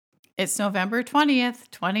It's November 20th,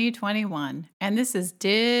 2021, and this is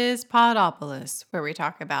Dispodopolis, where we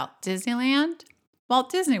talk about Disneyland, Walt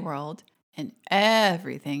Disney World, and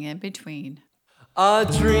everything in between.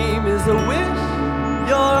 A dream is a wish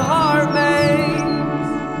your heart makes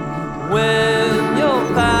when you're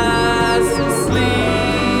fast asleep.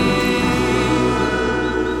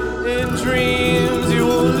 In dreams you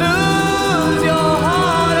will lose your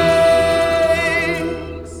heartaches.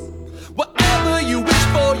 Whatever you wish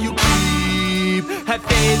for, you keep. Have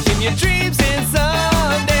faith in your dreams, and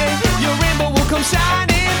someday your rainbow will come shining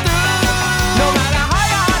through. No matter how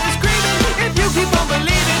your heart is screaming, if you keep on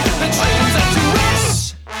believing, the dreams that you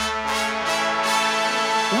wish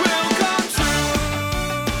will come true.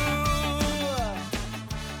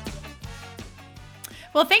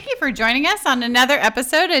 Well, thank you for joining us on another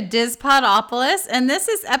episode of Dispodopolis, and this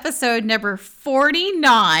is episode number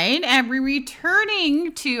 49, and we're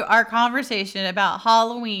returning to our conversation about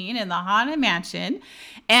Halloween in the Haunted Mansion.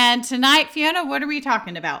 And tonight, Fiona, what are we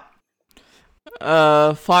talking about?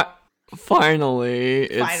 Finally,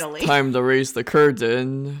 it's time to raise the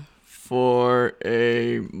curtain for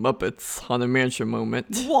a Muppets Haunted Mansion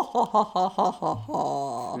moment.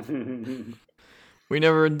 We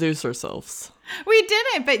never introduced ourselves. We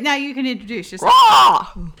didn't, but now you can introduce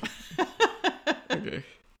yourself. Okay.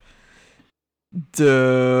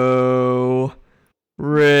 Do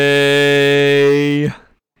Ray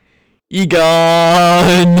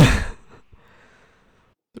Egon.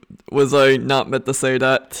 Was I not meant to say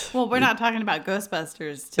that? Well, we're not talking about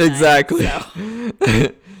Ghostbusters tonight. Exactly. So.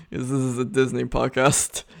 This is a Disney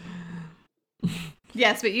podcast.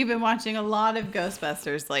 Yes, but you've been watching a lot of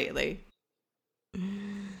Ghostbusters lately.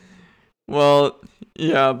 Well,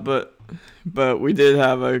 yeah, but we did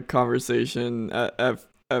have a conversation at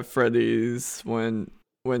Freddy's when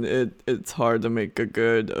it's hard to make a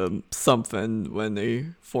good something when a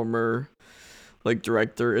former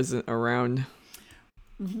director isn't around.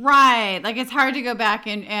 Right. Like, it's hard to go back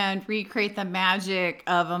and recreate the magic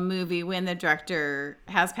of a movie when the director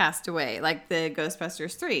has passed away, like the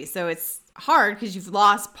Ghostbusters 3. So it's hard because you've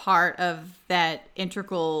lost part of that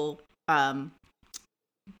integral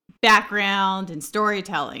background and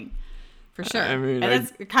storytelling, for sure. I mean, and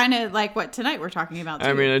that's kind of like what tonight we're talking about, too.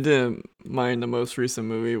 I mean, I didn't mind the most recent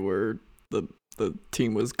movie where the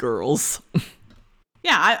team was girls.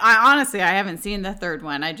 Yeah, I honestly, I haven't seen the third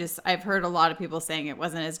one. I've heard a lot of people saying it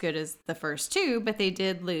wasn't as good as the first two, but they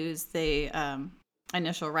did lose the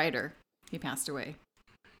initial writer. He passed away.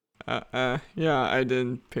 Yeah, I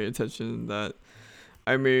didn't pay attention to that.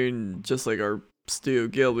 I mean, just like our Studio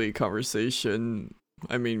Ghibli conversation,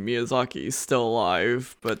 I mean, Miyazaki's still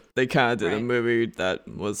alive, but they kind of did a movie that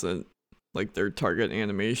wasn't like their target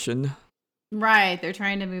animation. Right, they're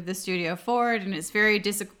trying to move the studio forward, and it's very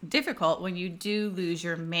difficult when you do lose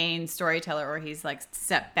your main storyteller, or he's like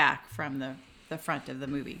stepped back from the front of the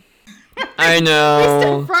movie. I know.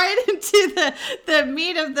 We stepped right into the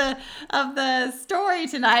meat of the story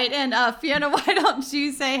tonight, and Fiona, why don't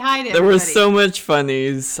you say hi to everybody? There was so much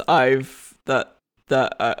funnies of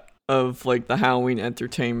like the Halloween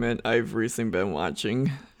entertainment I've recently been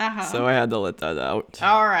watching. So I had to let that out.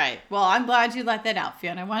 All right. Well, I'm glad you let that out,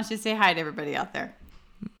 Fiona. Why don't you say hi to everybody out there?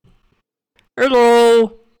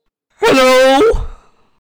 Hello.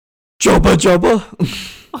 Jubba Jubba.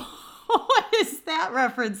 What is that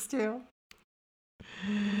reference to?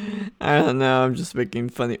 I don't know. I'm just making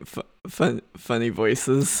funny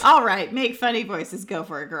voices. All right. Make funny voices. Go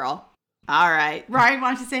for it, girl. All right. Ryan,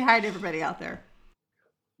 why don't you say hi to everybody out there?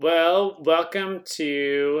 Well, welcome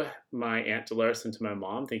to my Aunt Dolores and to my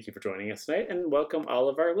mom. Thank you for joining us tonight, and welcome all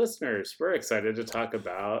of our listeners. We're excited to talk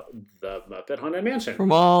about the Muppet Haunted Mansion.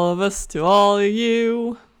 From all of us to all of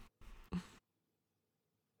you.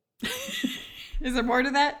 Is there more to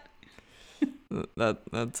that?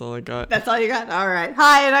 That's all I got. That's all you got? All right.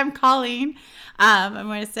 Hi, and I'm Colleen. I'm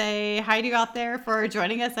going to say hi to you out there for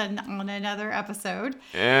joining us on another episode.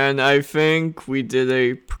 And I think we did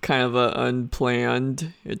a kind of an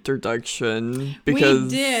unplanned introduction because we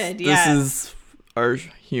did, this is our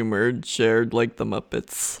humor shared like the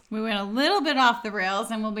Muppets. We went a little bit off the rails,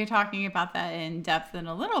 and we'll be talking about that in depth in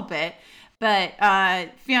a little bit. But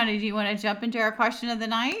Fiona, do you want to jump into our question of the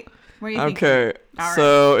night? What do you think? Okay,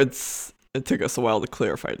 so it took us a while to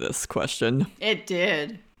clarify this question. It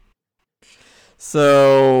did.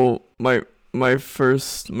 So my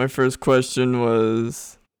first question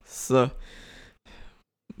was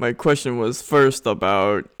first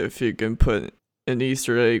about if you can put an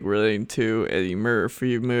Easter egg relating to Eddie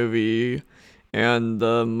Murphy movie and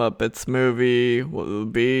the Muppets movie, what it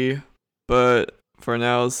would be. But for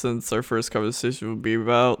now, since our first conversation will be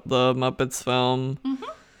about the Muppets film,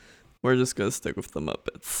 we're just gonna stick with the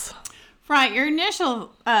Muppets. Right. Your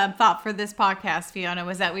initial thought for this podcast, Fiona,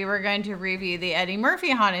 was that we were going to review the Eddie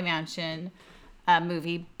Murphy Haunted Mansion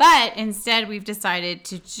movie, but instead we've decided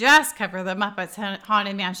to just cover the Muppets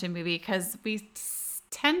Haunted Mansion movie because we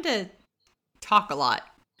tend to talk a lot.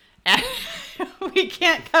 And we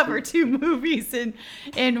can't cover two movies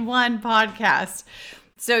in one podcast.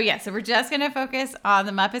 So so we're just going to focus on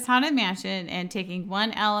the Muppets Haunted Mansion and taking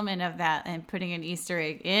one element of that and putting an Easter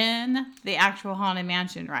egg in the actual Haunted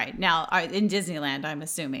Mansion ride. Now, in Disneyland, I'm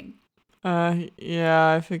assuming.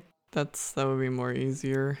 Yeah, I think that would be more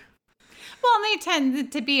easier. Well, and they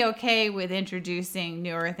tend to be okay with introducing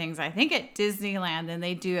newer things, I think, at Disneyland than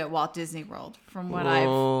they do at Walt Disney World, from what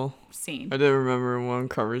I've seen. I did remember one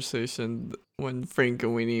conversation when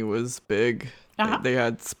Frankenweenie was big. They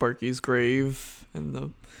had Sparky's grave in the,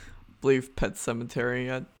 I believe, Pet Cemetery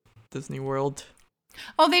at Disney World.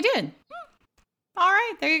 Oh, they did? All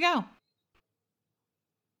right, there you go.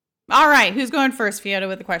 All right, who's going first, Fiona,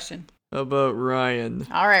 with the question? How about Ryan?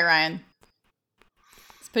 All right, Ryan.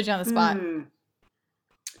 Let's put you on the spot.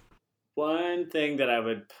 One thing that I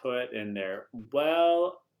would put in there.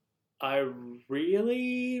 Well, I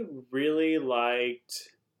really, really liked...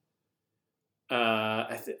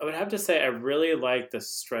 I would have to say I really like the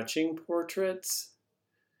stretching portraits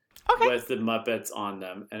with the Muppets on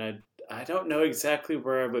them. And I don't know exactly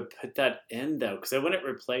where I would put that in, though, because I wouldn't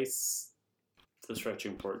replace the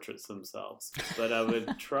stretching portraits themselves. But I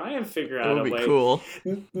would try and figure out a way. That would be cool.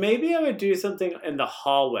 Maybe I would do something in the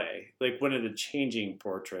hallway, like one of the changing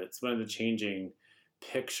portraits, one of the changing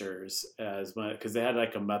pictures, because they had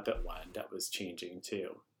like a Muppet one that was changing,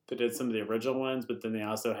 too. They did some of the original ones, but then they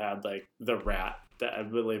also had like the rat that I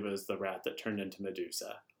believe was the rat that turned into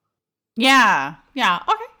Medusa. Yeah.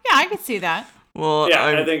 Okay. Yeah, I could see that. Well, yeah,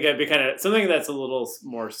 I think it'd be kind of something that's a little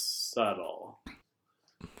more subtle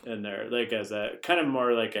in there, like as a kind of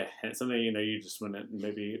more like a hint, something you just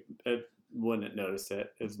wouldn't notice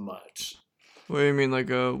it as much. What do you mean, like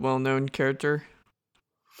a well-known character?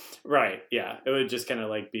 Right. Yeah, it would just kind of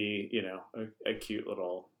like be a cute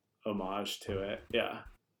little homage to it. Yeah.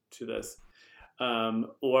 To this,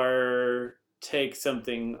 or take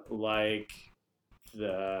something like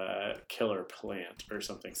the killer plant or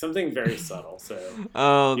something very subtle. So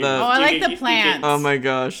I like the plant. Oh my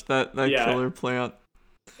gosh, that killer plant.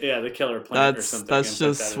 Yeah, the killer plant or something. That's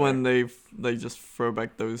just when they just throw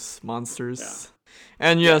back those monsters. Yeah.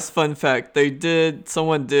 And yes, fun fact,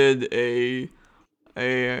 someone did a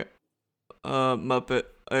Muppet,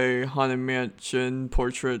 a Haunted Mansion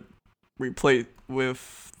portrait replaced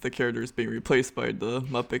with the characters being replaced by the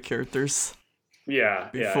Muppet characters. Yeah.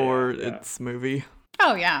 Before its movie.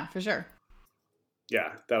 Oh yeah, for sure.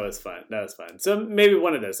 Yeah, that was fun. So maybe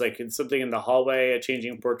one of those, like something in the hallway, a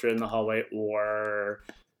changing portrait in the hallway, or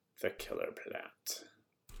the killer plant.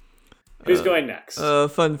 Who's going next?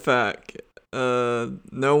 Fun fact.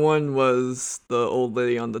 No one was the old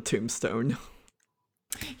lady on the tombstone.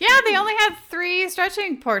 Yeah, they only had 3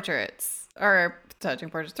 stretching portraits. Or stretching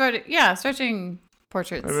portraits. Stretching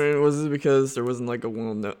portraits. I mean, was it because there wasn't like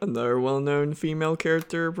another well-known female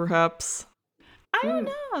character, perhaps? I don't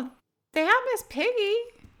know. They have Miss Piggy.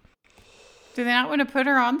 Do they not want to put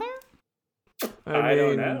her on there? I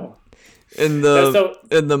don't know. In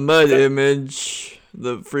the mud image,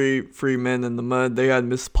 the three men in the mud, they had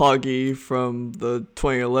Miss Poggy from the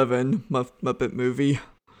 2011 Muppet movie.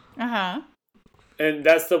 And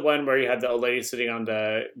that's the one where you had the old lady sitting on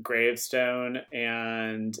the gravestone,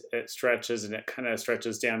 and it stretches, and it kind of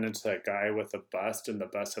stretches down into a guy with a bust, and the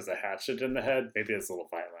bust has a hatchet in the head. Maybe it's a little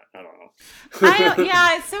violent. I don't know.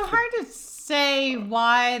 Yeah, it's so hard to say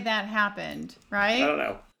why that happened, right? I don't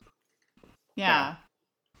know. Yeah.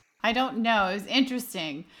 I don't know. It was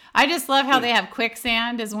interesting. I just love how they have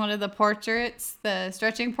quicksand as one of the portraits, the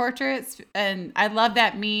stretching portraits. And I love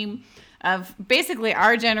that meme of basically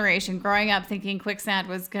our generation growing up thinking quicksand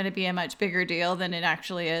was going to be a much bigger deal than it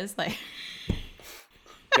actually is.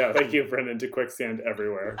 Yeah, like you've run into quicksand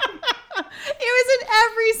everywhere. It was in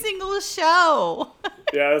every single show.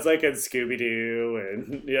 Yeah, it was like in Scooby-Doo,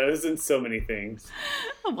 and it was in so many things.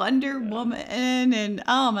 Wonder Woman, and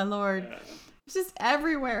oh my lord. It's just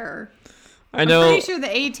everywhere. I know. I'm pretty sure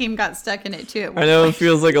the A-Team got stuck in it too. I know it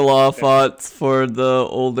feels like a lot of thoughts for the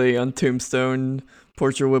old lady on Tombstone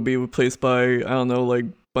portrait would be replaced by, I don't know, like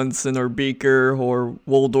Bunsen or Beaker or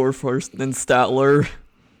Waldorf or and Statler.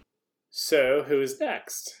 So, who is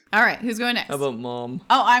next? All right, who's going next? How about Mom?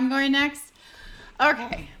 Oh, I'm going next?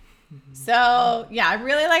 Okay. So, yeah, I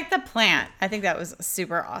really like the plant. I think that was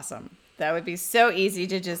super awesome. That would be so easy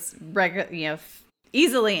to just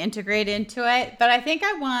easily integrate into it. But I think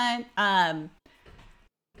I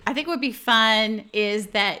I think would be fun is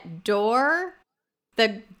that door.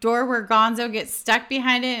 The door where Gonzo gets stuck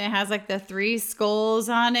behind it, and it has like the 3 skulls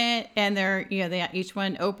on it, and each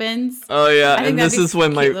one opens. Oh yeah, I think and that'd this be is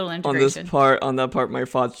when cute little integration. on that part, my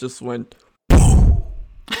thoughts just went.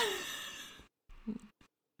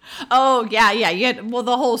 Oh yeah. You had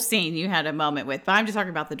the whole scene you had a moment with, but I'm just talking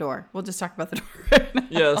about the door. We'll just talk about the door right now.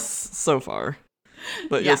 Yes, so far,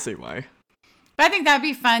 but Yeah. you'll see why. But I think that'd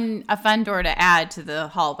be a fun door to add to the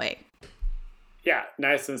hallway. Yeah,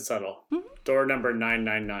 nice and subtle. Mm-hmm. Door number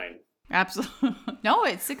 999. Absolutely. No,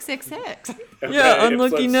 it's 666. Yeah, It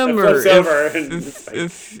unlucky flips- number. It flips over and it's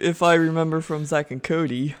like- If I remember from Zack and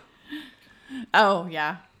Cody. Oh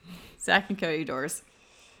yeah, Zack and Cody doors.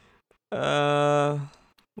 What,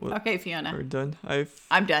 Okay, Fiona, we're done.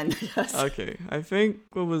 I'm done. Yes. Okay, I think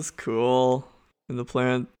what was cool in the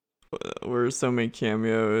plant were so many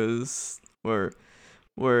cameos where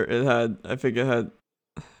it had,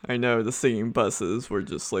 I know the singing buses were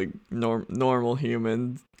just like normal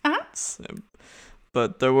humans. Uh-huh.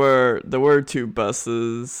 But there were 2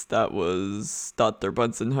 buses that was Dr.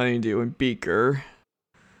 Bunsen, Honeydew, and Beaker.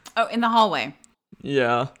 Oh, in the hallway,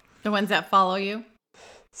 Yeah. the ones that follow you.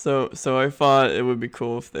 So I thought it would be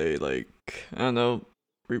cool if they, like, I don't know,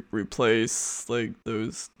 replace like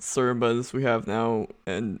those certain buttons we have now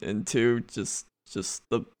and into just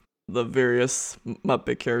the various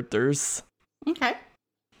Muppet characters. Okay.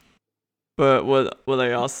 But what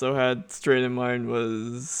I also had straight in mind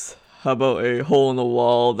was, how about a hole in the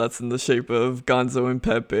wall that's in the shape of Gonzo and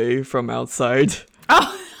Pepe from outside?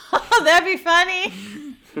 Oh, that'd be funny.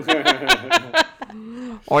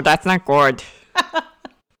 Oh, that's not good.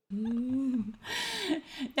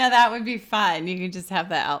 Yeah, that would be fun. You could just have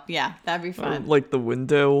that out. Yeah, that'd be fun. Like the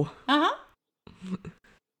window. Uh-huh.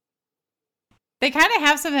 They kind of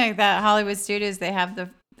have something like that at Hollywood Studios. They have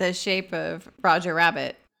the shape of Roger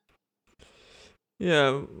Rabbit.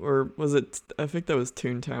 Yeah, or was it? I think that was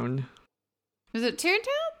Toontown. Was it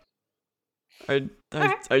Toontown?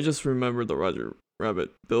 I just remember the Roger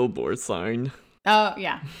Rabbit billboard sign. Oh,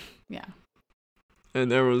 yeah. Yeah. And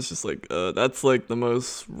there was just like, that's like the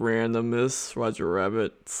most randomest Roger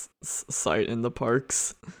Rabbit site in the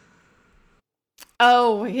parks.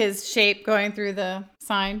 Oh, his shape going through the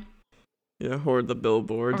sign. Yeah, or the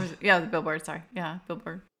billboard. The billboard. Sorry. Yeah,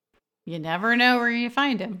 billboard. You never know where you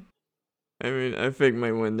find him. I mean, I think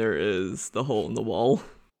my winner is the hole in the wall.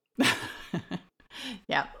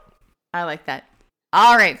 Yeah, I like that.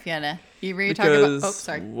 All right, Fiona. You were talking about... Oh,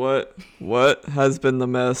 sorry. What has been the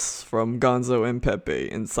mess from Gonzo and Pepe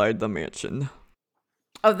inside the mansion?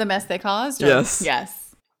 Oh, the mess they caused? Yes.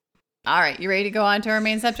 Yes. All right, you ready to go on to our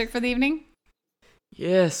main subject for the evening?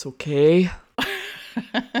 Yes, okay.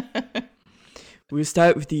 We'll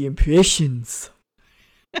start with the impressions.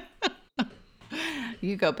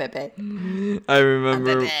 You go, Pepe. I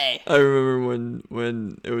remember Pepe.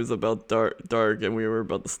 when it was about dark and we were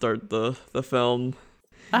about to start the film.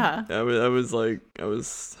 Uh-huh. I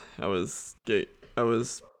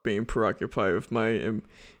was being preoccupied with my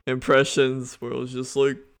impressions, where I was just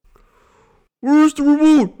like, "Where's the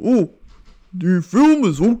remote? Oh, the film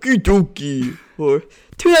is okie dokie." Or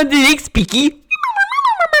turn on the next speaky.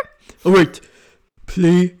 All right,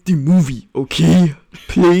 play the movie, okay?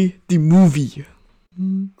 Play the movie.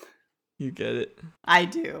 You get it. I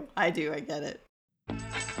do. I get it.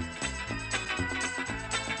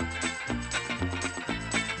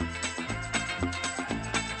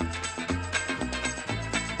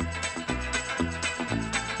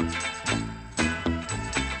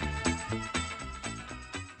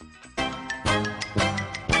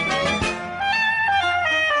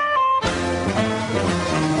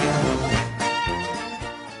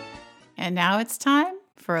 And now it's time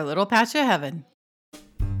for a little patch of heaven.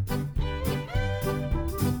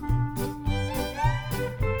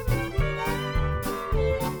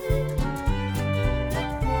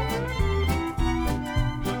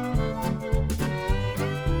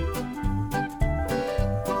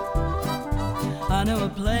 I know a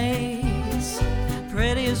place,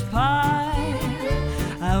 pretty as pie,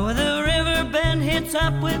 where the river bend hits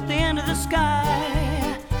up with the end of the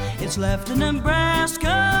sky. It's left in Nebraska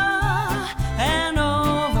and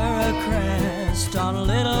over a crest on a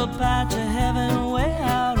little patch of heaven way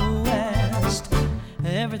out west.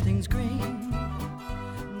 Everything's green,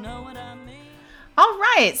 know what I mean? All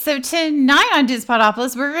right, so tonight on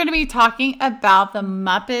Dizpodopolis, we're going to be talking about the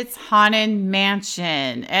Muppets Haunted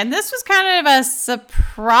Mansion. And this was kind of a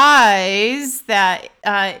surprise that,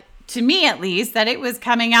 to me at least, that it was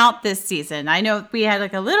coming out this season. I know we had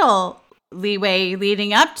like a little leeway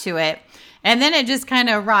leading up to it, and then it just kind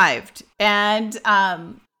of arrived. And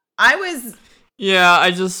I was... Yeah, I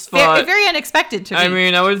just thought. Very unexpected to me. I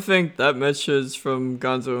mean, I would think that message from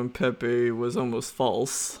Gonzo and Pepe was almost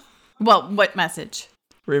false. Well, what message?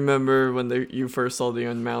 Remember when you first saw the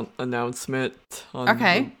announcement on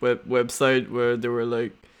the website where they were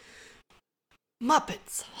like,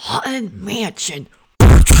 Muppets Haunted Mansion.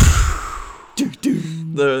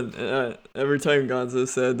 Every time Gonzo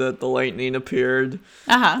said that, the lightning appeared,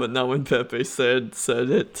 but not when Pepe said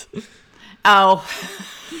it. Oh,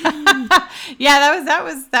 yeah,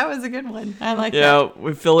 that was a good one. I like that. Yeah,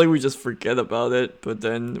 we feel like we just forget about it, but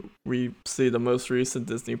then we see the most recent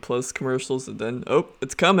Disney Plus commercials, and then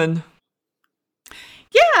it's coming.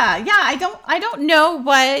 Yeah. I don't know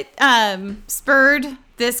what spurred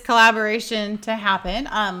this collaboration to happen.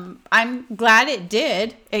 I'm glad it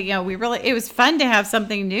did. It was fun to have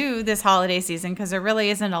something new this holiday season because there really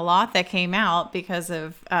isn't a lot that came out because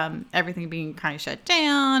of everything being kind of shut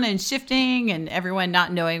down and shifting and everyone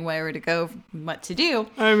not knowing where to go, what to do.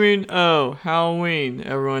 I mean, Halloween,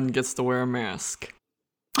 everyone gets to wear a mask.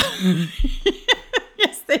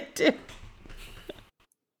 Yes, they do.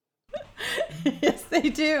 Yes,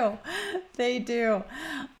 they do. They do.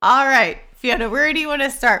 All right, Fiona, where do you want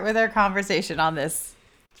to start with our conversation on this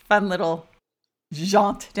fun little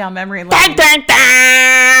jaunt down memory lane?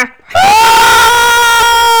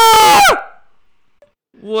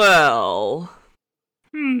 Well,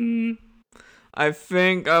 I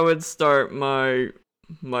think I would start my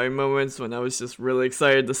moments when I was just really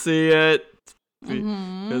excited to see it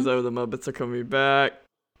because the Muppets are coming back.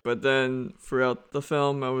 But then throughout the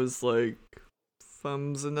film, I was like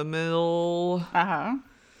thumbs in the middle.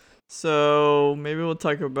 So maybe we'll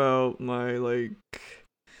talk about my like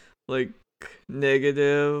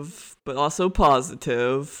negative but also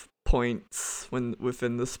positive points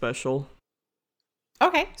within the special.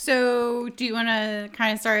 Okay, so do you want to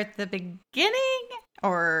kind of start at the beginning,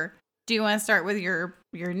 or do you want to start with your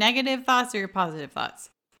negative thoughts or your positive thoughts,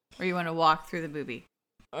 or you want to walk through the movie?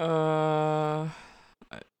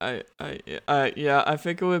 I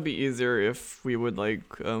think it would be easier if we would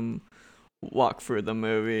walk through the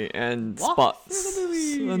movie and spot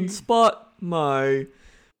my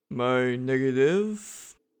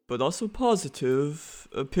negative but also positive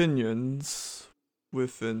opinions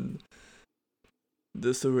within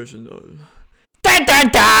this original. Dun, dun,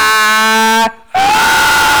 dun!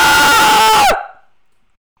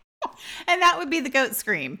 And that would be the goat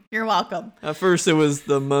scream. You're welcome. At first it was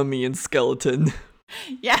the mummy and skeleton.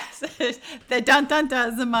 Yes, the dun dun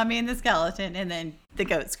dun is the mummy and the skeleton, and then the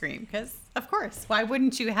goat scream. Because of course, why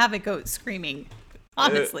wouldn't you have a goat screaming?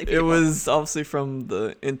 Honestly, it was obviously from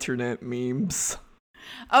the internet memes.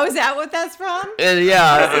 Oh, is that what that's from?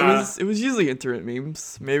 Yeah, it was usually internet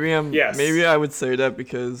memes. Maybe Yes. Maybe I would say that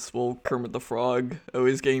because Kermit the Frog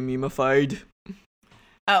always getting memeified.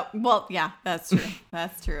 Oh, well, yeah, that's true.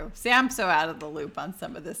 That's true. See, I'm so out of the loop on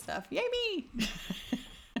some of this stuff. Yay me!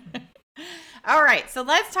 All right, so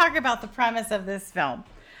let's talk about the premise of this film.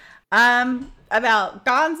 About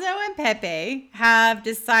Gonzo and Pepe have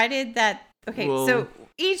decided that, so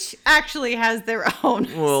each actually has their own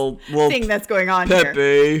thing that's going on here.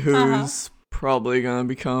 Pepe, who's probably going to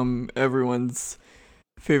become everyone's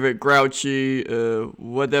favorite grouchy,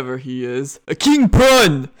 whatever he is. A king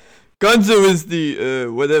pun! Gonzo is the,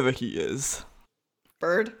 whatever he is.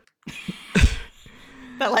 Bird?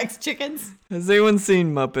 That likes chickens? Has anyone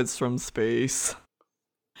seen Muppets from Space?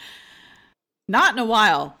 Not in a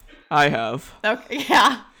while. I have. Okay,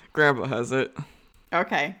 yeah. Grandpa has it.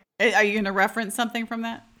 Okay. Are you going to reference something from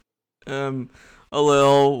that? A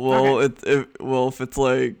little. Well, Okay. If it's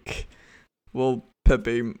like,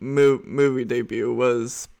 Pepe movie debut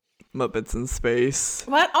was Muppets in Space.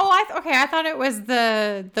 What? Oh, I thought it was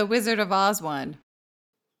the Wizard of Oz one.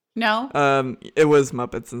 No? It was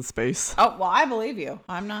Muppets in Space. Oh, well, I believe you.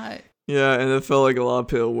 I'm not. Yeah, and it felt like a lot of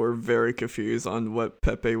people were very confused on what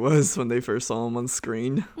Pepe was when they first saw him on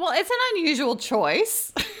screen. Well, it's an unusual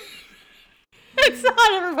choice. It's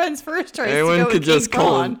not everyone's first choice. Anyone could just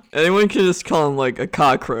call him like a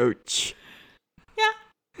cockroach. Yeah.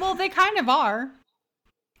 Well, they kind of are.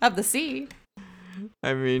 Of the sea.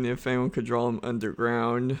 I mean, if anyone could draw him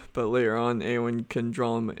underground, but later on, anyone can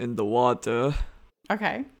draw him in the water.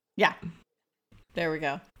 Okay. Yeah. There we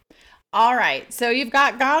go. All right. So you've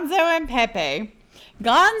got Gonzo and Pepe.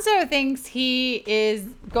 Gonzo thinks he is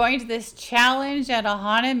going to this challenge at a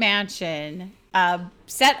haunted mansion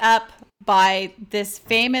set up by this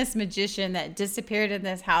famous magician that disappeared in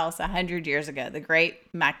this house 100 years ago, the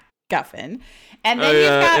Great MacGuffin. And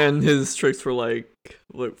then and his tricks were like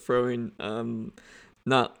throwing,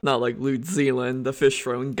 not like New Zealand, the fish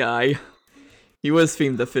throwing guy. He was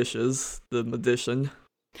themed to fishes, the magician.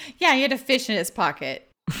 Yeah, he had a fish in his pocket.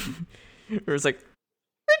 It was like,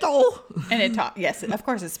 riddle. And it talked. Yes, of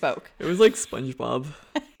course it spoke. It was like SpongeBob.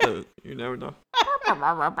 So you never know.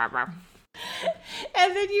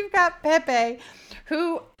 And then you've got Pepe,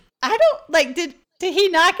 who I don't like. Did he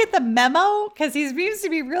not get the memo? Because he seems to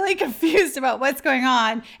be really confused about what's going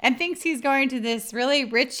on and thinks he's going to this really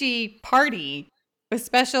richy party with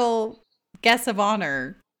special guests of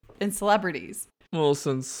honor and celebrities. Well,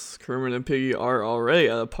 since Kermit and Piggy are already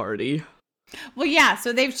at a party. Well, yeah.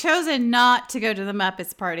 So they've chosen not to go to the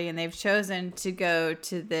Muppets party, and they've chosen to go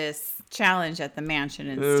to this challenge at the mansion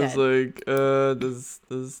It instead. was like,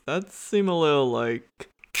 does that seem a little like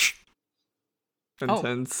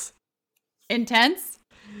intense? Intense?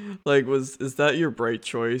 Like, is that your bright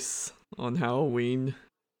choice on Halloween?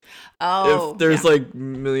 Oh, If there's yeah. like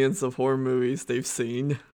millions of horror movies they've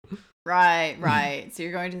seen. Right. So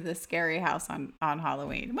you're going to the scary house on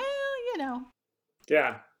Halloween. Well, you know.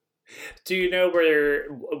 Yeah. Do you know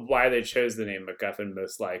why they chose the name MacGuffin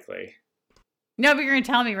most likely? No, but you're going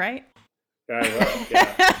to tell me, right? I will,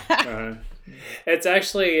 yeah. It's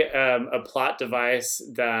actually a plot device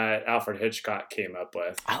that Alfred Hitchcock came up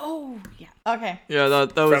with. Oh, yeah. Okay. Yeah,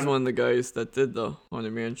 that was From- one of the guys that did the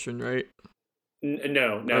Haunted Mansion, right?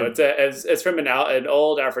 No, Oh. it's from an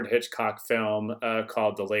old Alfred Hitchcock film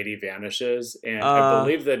called The Lady Vanishes, and I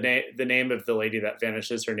believe the name of the lady that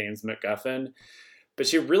vanishes, her name's MacGuffin, but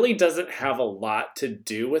she really doesn't have a lot to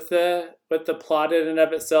do with the plot in and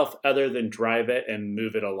of itself, other than drive it and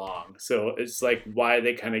move it along. So it's like why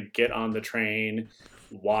they kind of get on the train,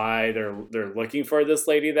 why they're looking for this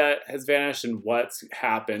lady that has vanished, and what's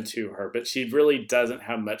happened to her. But she really doesn't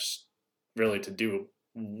have much really to do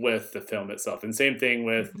with the film itself. And same thing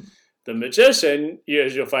with The Magician,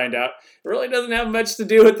 as you'll find out, it really doesn't have much to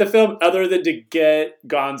do with the film other than to get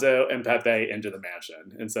Gonzo and Pepe into the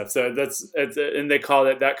mansion and stuff. So and they call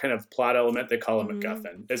it that kind of plot element. They call it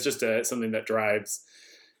MacGuffin. It's just something that drives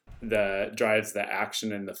the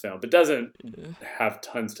action in the film, but doesn't have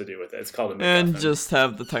tons to do with it. It's called a MacGuffin. And just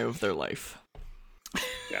have the time of their life.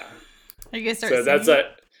 yeah. Are you going to start So that's singing?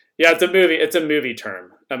 it's a movie. It's a movie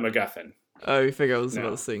term, a MacGuffin. I think I was No. about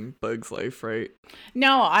to sing Bug's Life, right?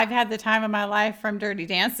 No, I've had the time of my life from Dirty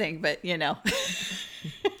Dancing, but you know.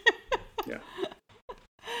 Yeah.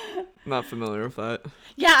 Not familiar with that.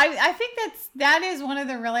 Yeah, I think that is one of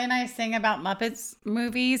the really nice thing about Muppets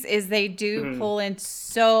movies is they do pull in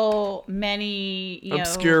so many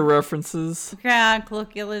Obscure references.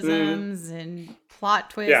 colloquialisms and plot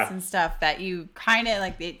twists and stuff that you kind of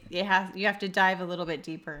like. You have to dive a little bit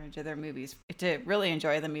deeper into their movies to really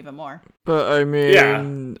enjoy them even more. But I mean, Yeah.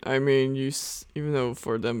 even though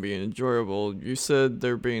for them being enjoyable, you said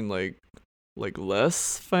they're being like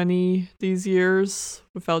less funny these years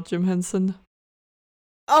without Jim Henson.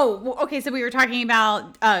 Oh, well, okay. So we were talking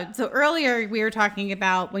about. So earlier we were talking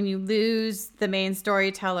about when you lose the main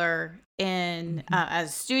storyteller in as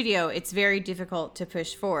a studio, it's very difficult to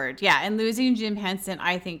push forward. Yeah, and losing Jim Henson,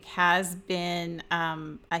 I think, has been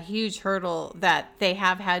a huge hurdle that they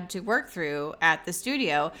have had to work through at the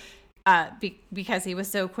studio. Because he was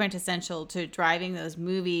so quintessential to driving those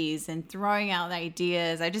movies and throwing out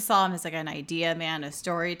ideas. I just saw him as like an idea man, a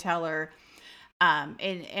storyteller.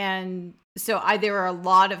 And so there were a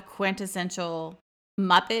lot of quintessential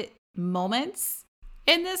Muppet moments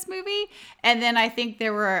in this movie. And then I think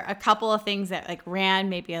there were a couple of things that like ran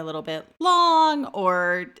maybe a little bit long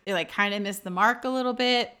or like kind of missed the mark a little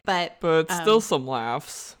bit. But Still some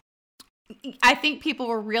laughs. I think people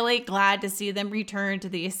were really glad to see them return to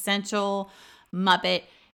the essential Muppet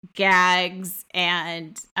gags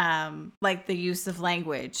and like the use of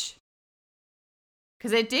language.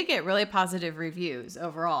 Because it did get really positive reviews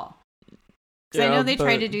overall. Because I know they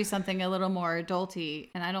tried to do something a little more adulty,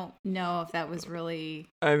 and I don't know if that was really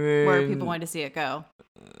where people wanted to see it go.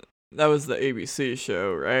 That was the ABC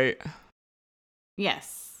show, right?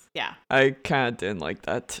 Yes. Yeah. I kind of didn't like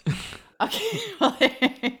that. Okay. Well,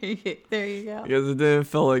 there you go. Because it didn't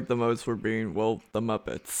feel like the Muppets were being, the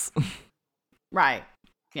Muppets. Right.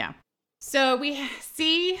 Yeah. So we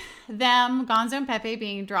see them, Gonzo and Pepe,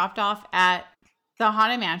 being dropped off at the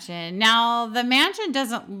Haunted Mansion. Now, the mansion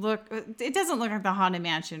doesn't look like the Haunted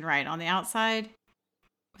Mansion, right? On the outside.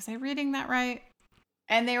 Was I reading that right?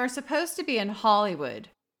 And they were supposed to be in Hollywood,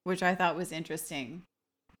 which I thought was interesting.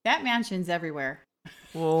 That mansion's everywhere.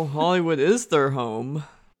 Well, Hollywood is their home.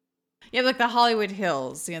 Yeah, like the Hollywood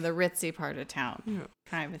Hills, the ritzy part of town, Yeah.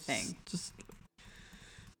 kind of a thing.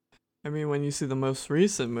 I mean, when you see the most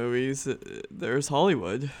recent movies, there's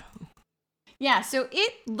Hollywood. Yeah, so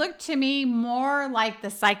it looked to me more like the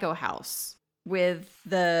Psycho House with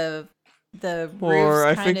the Or roofs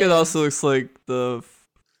I think kind it of- also looks like the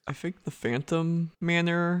I think the Phantom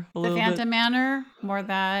Manor a The little Phantom bit. Manor, more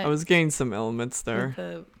that I was getting some elements there.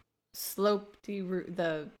 with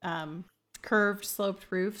the curved sloped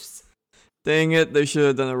roofs. Dang it, they should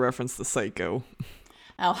have done a reference to Psycho.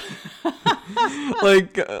 Oh.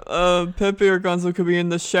 Like, Pepe or Gonzo could be in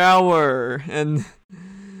the shower, and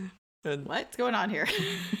What's going on here?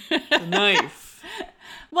 the knife.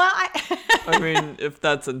 Well, I mean, if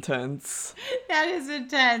that's intense. that is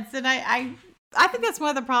intense, and I think that's one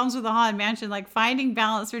of the problems with the Haunted Mansion, like finding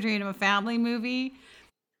balance between a family movie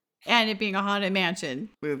and it being a Haunted Mansion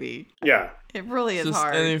movie. Yeah. It really is Just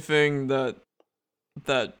hard. anything that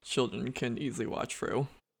children can easily watch through.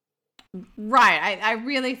 Right. I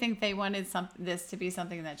really think they wanted this to be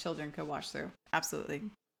something that children could watch through. Absolutely.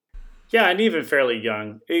 Yeah, and even fairly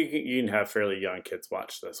young. You can have fairly young kids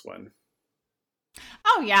watch this one.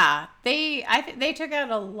 Oh yeah, I think they took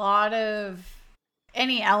out a lot of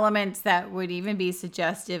any elements that would even be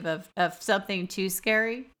suggestive of something too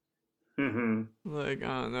scary. Mm-hmm. Like,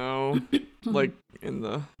 I don't know, like in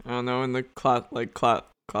the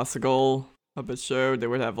classical Muppet Show, they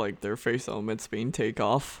would have like their face elements being take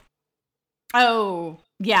off. Oh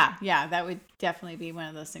yeah, that would definitely be one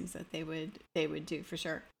of those things that they would do for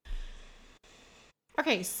sure.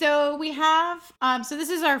 Okay, so we have so this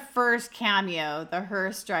is our first cameo. The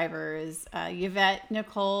hearse driver is Yvette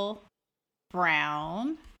Nicole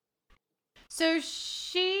Brown. So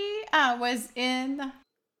she was a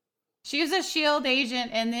SHIELD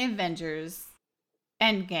agent in the Avengers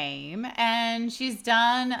Endgame, and she's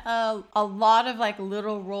done a lot of like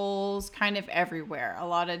little roles kind of everywhere. A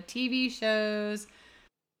lot of TV shows,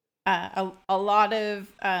 a lot of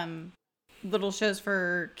little shows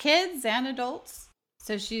for kids and adults.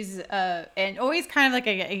 So she's and always kind of like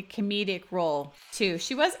a comedic role too.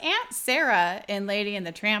 She was Aunt Sarah in Lady and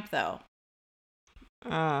the Tramp though.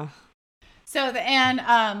 So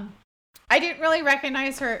I didn't really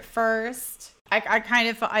recognize her at first.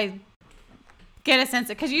 I get a sense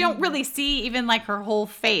of, because you don't really see even like her whole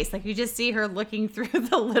face. Like you just see her looking through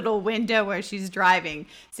the little window where she's driving.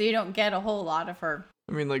 So you don't get a whole lot of her.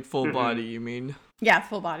 I mean, like full body, you mean? Yeah,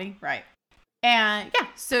 full body, right. And yeah,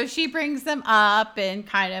 so she brings them up and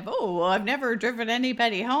kind of, I've never driven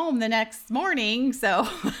anybody home the next morning. So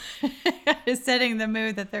is setting the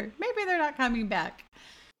mood that maybe they're not coming back.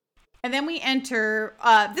 And then we enter,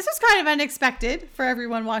 this was kind of unexpected for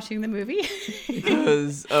everyone watching the movie.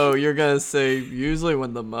 Because, you're going to say, usually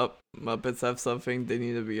when the Muppets have something, they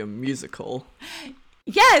need to be a musical.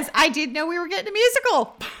 Yes, I did know we were getting a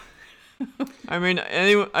musical. I mean,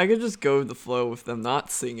 anyway, I could just go with the flow with them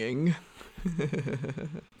not singing.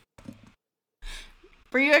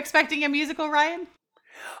 Were you expecting a musical, Ryan?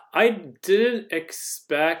 I didn't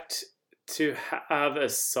expect to have a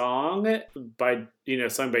song by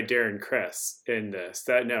Darren Criss in this.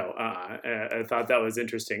 I thought that was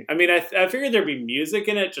interesting. I mean, I figured there'd be music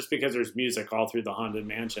in it just because there's music all through the Haunted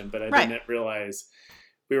Mansion, but I didn't realize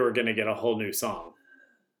we were going to get a whole new songs.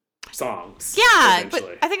 Yeah,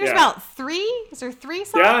 but I think there's about 3. Is there 3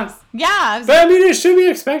 songs? Yeah. But I mean, it should be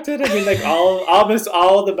expected. I mean, like almost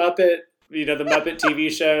all the Muppet, the Muppet TV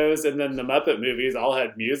shows and then the Muppet movies all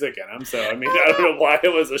had music in them. So I mean, I don't know why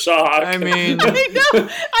it was a shock. I mean, I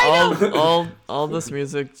know. all this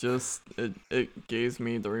music just it gives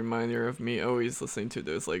me the reminder of me always listening to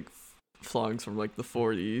those like songs from like the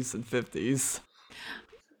 40s and 50s.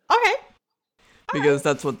 Okay. Because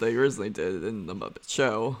that's what they originally did in the Muppet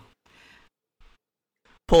Show.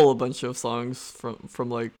 Pull a bunch of songs from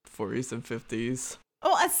like 40s and 50s.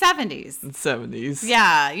 Oh, 70s. And 70s.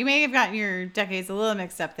 Yeah, you may have gotten your decades a little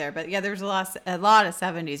mixed up there, but yeah, there's a lot of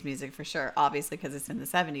 70s music for sure, obviously because it's in the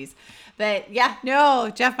 70s. But yeah, no,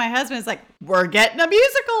 Jeff, my husband, is like, we're getting a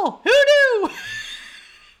musical. Who knew?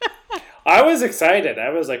 I was excited.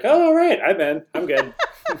 I was like, oh, all right, I'm in. I'm good.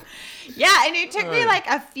 Yeah, and it took me like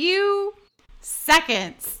a few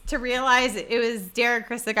seconds to realize it was Darren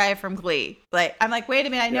Criss, the guy from Glee. Like, I'm like, wait a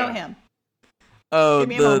minute, I know him. Oh,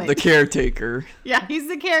 the caretaker. Yeah, he's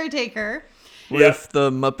the caretaker. With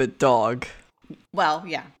the Muppet dog. Well,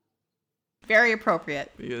 yeah. Very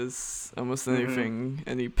appropriate. Because almost anything,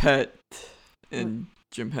 any pet in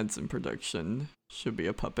Jim Henson production should be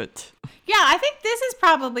a puppet. Yeah, I think this is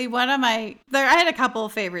probably one of I had a couple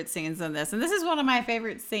of favorite scenes in this, and this is one of my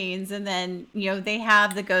favorite scenes. And then, they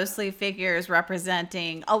have the ghostly figures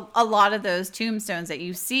representing a lot of those tombstones that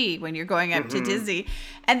you see when you're going up to Disney.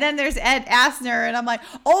 And then there's Ed Asner, and I'm like,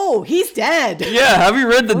 oh, he's dead. Yeah, have you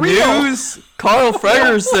read the news? Carl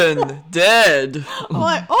Ferguson, dead. I'm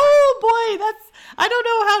like, oh boy, I don't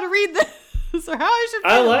know how to read this or how I should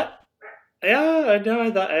feel. Yeah, no, I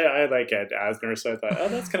thought I like Ed Asner, so I thought, oh,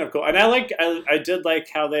 that's kind of cool. And I did like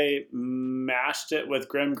how they mashed it with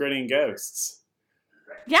Grim Grinning Ghosts.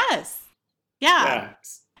 Yes. Yeah.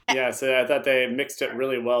 Yeah. So I thought they mixed it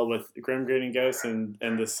really well with Grim Grinning Ghosts and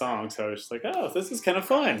the song. So I was just like, oh, this is kind of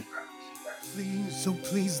fun. Please, oh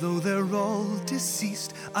please, though they're all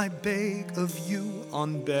deceased, I beg of you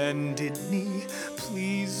on bended knee.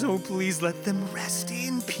 Please, oh please, let them rest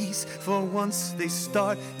in peace, for once they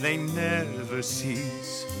start, they never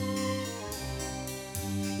cease.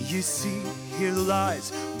 You see, here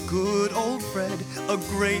lies good old Fred, a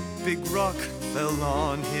great big rock fell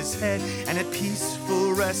on his head, and at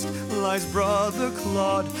peaceful rest lies brother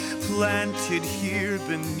Claude, planted here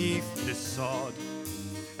beneath the sod.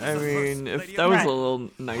 I mean, if that was a little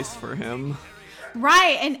nice for him.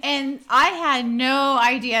 Right, and I had no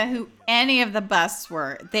idea who any of the busts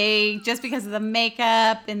were. They, just because of the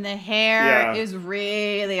makeup and the hair, it was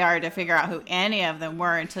really hard to figure out who any of them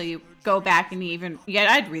were until you go back and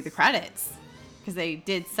I'd read the credits because they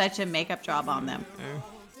did such a makeup job on them.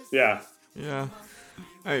 Yeah. Yeah.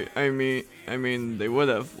 I mean, they would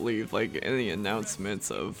have leave like any announcements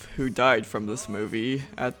of who died from this movie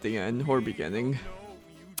at the end or beginning.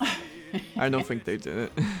 I don't think they did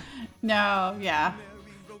it. No, yeah.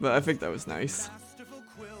 But I think that was nice.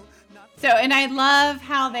 So, and I love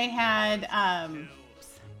how they had,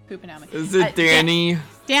 pooping on me. Is it Danny?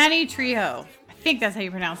 Danny Trejo. I think that's how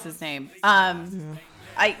you pronounce his name.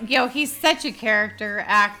 He's such a character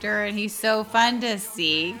actor, and he's so fun to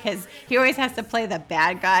see because he always has to play the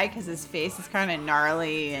bad guy because his face is kind of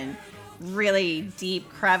gnarly and really deep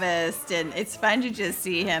creviced, and it's fun to just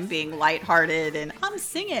see him being lighthearted and I'm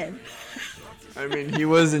singing. I mean, he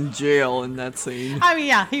was in jail in that scene. I mean,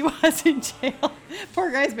 yeah, he was in jail.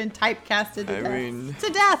 Poor guy's been typecasted to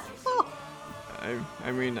death. Oh. I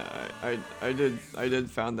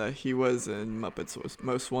did found that he was in Muppets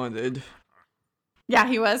Most Wanted. Yeah,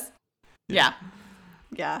 he was. Yeah.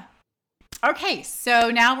 Okay,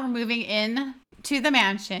 so now we're moving in to the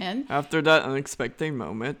mansion. After that unexpected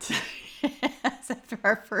moment. After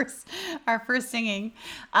our first singing,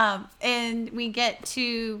 and we get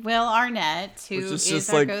to Will Arnett, who is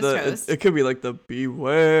just our like ghost host. It could be like the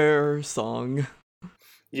Beware song.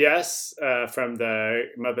 Yes, from the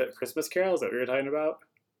Muppet Christmas Carol. Is that what you're talking about?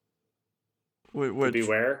 Which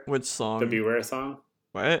Beware? Which song? The Beware song.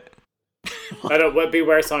 What? What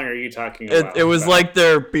Beware song are you talking about? It was like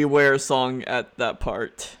their Beware song at that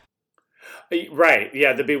part. Right,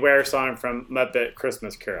 yeah, the Beware song from Muppet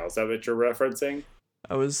Christmas Carol. Is that what you're referencing?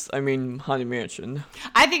 Haunted Mansion.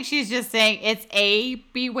 I think she's just saying it's a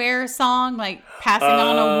Beware song, like passing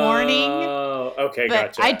on a warning. Oh, okay, but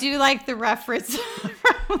gotcha. I do like the reference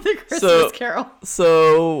from the Christmas Carol.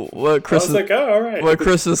 So what Christmas? I was like, oh, all right. What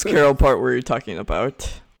Christmas Carol part were you talking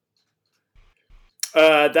about?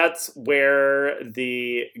 That's where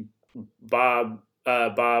the Bob.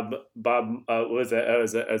 What was it?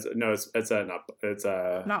 It's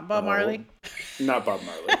not Bob Marley. Not Bob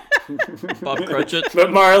Marley. Bob Cratchit.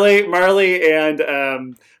 But Marley,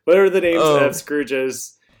 and what are the names of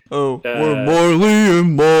Scrooge's? We're Marley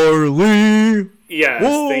and Marley. Yes,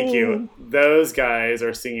 Whoa. Thank you. Those guys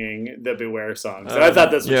are singing the Beware song. So I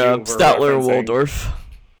thought that's what you were Statler and referencing. Waldorf.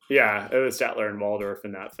 Yeah, it was Statler and Waldorf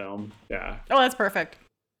in that film. Yeah. Oh, that's perfect.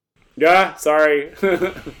 Yeah. Sorry.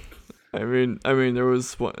 I mean, there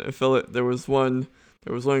was one. I feel like there was one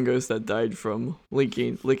ghost that died from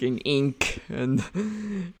licking ink, and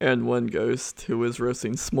one ghost who was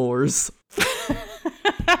roasting s'mores.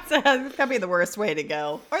 That could be the worst way to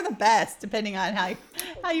go, or the best, depending on how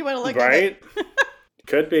you want to look at it. Right?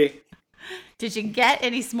 Could be. Did you get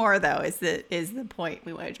any s'more though? Is the point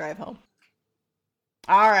we want to drive home?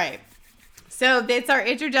 All right. So it's our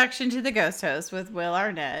introduction to the ghost host with Will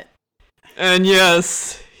Arnett. And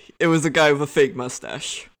yes, it was a guy with a fake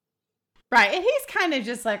mustache. Right, and he's kind of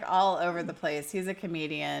just like all over the place. He's a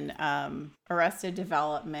comedian. Arrested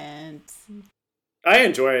Development. I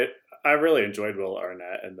enjoy it. I really enjoyed Will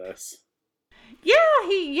Arnett in this.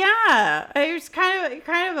 Yeah, it was kind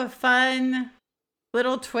of a fun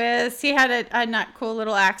little twist. He had a not cool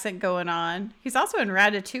little accent going on. He's also in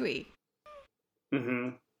Ratatouille. Mm-hmm.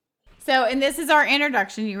 So, and this is our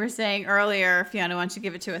introduction. You were saying earlier, Fiona, why don't you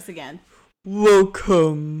give it to us again?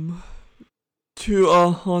 Welcome to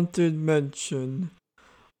our haunted mansion.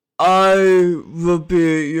 I will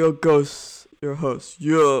be your host,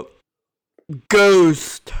 your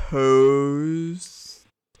ghost host.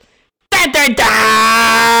 Da da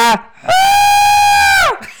da!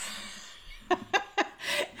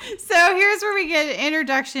 So here's where we get an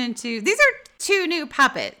introduction to. These are two new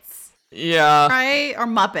puppets. Yeah. Right? Or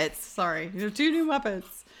Muppets. Sorry. These are two new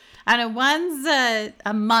Muppets. I know one's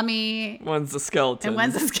a mummy One's a skeleton. and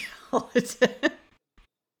one's a skeleton.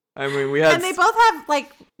 I mean, we had. And they both have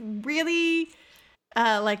like really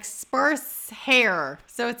like sparse hair.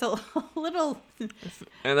 So it's a little.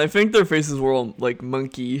 And I think their faces were all like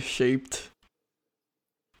monkey shaped.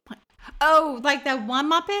 Oh, like that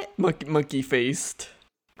one Muppet? Monkey faced.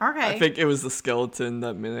 Okay. I think it was the skeleton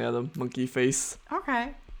that made had a monkey face.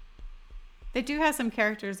 Okay. They do have some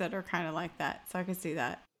characters that are kind of like that, so I could see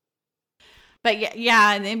that. But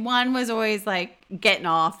yeah, and then one was always like getting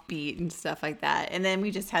off beat and stuff like that. And then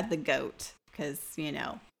we just had the goat because, you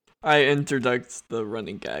know. I introduced the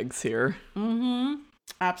running gags here. Mm-hmm.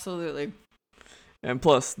 Absolutely. And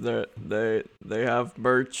plus, they have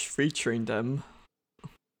merch featuring them.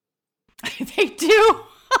 They do.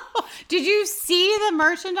 Did you see the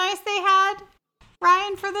merchandise they had,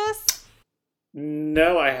 Ryan, for this?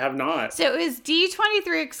 No, I have not. So it was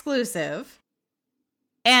D23 exclusive.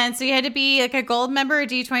 And so you had to be like a gold member of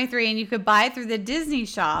D23 and you could buy it through the Disney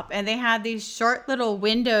shop. And they had these short little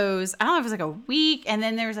windows. I don't know if it was like a week. And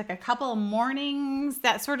then there was like a couple of mornings,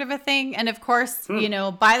 that sort of a thing. And of course, you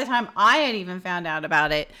know, by the time I had even found out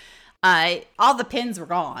about it, all the pins were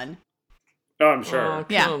gone. Oh, I'm sure. Oh,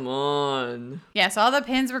 Yeah. come on. Yeah, so all the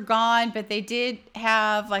pins were gone, but they did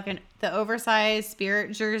have like the oversized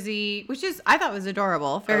Spirit jersey, which I thought was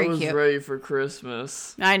adorable. Very I was cute. ready for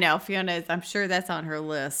Christmas. I know, Fiona is, I'm sure that's on her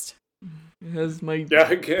list. It has my.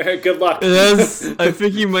 Yeah, good luck. It has. I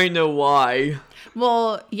think you might know why.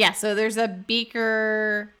 Well, yeah, so there's a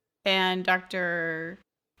Beaker and Dr.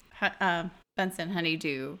 Benson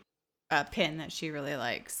Honeydew pin that she really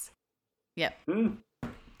likes. Yep.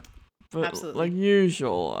 But Absolutely. like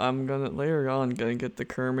usual, I'm later on gonna get the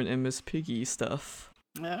Kermit and Miss Piggy stuff.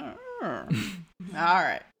 All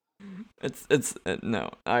right. It's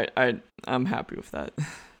no, I'm happy with that.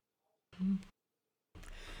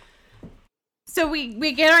 So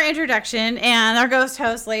we get our introduction and our ghost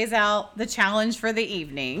host lays out the challenge for the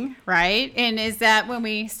evening, right? And is that when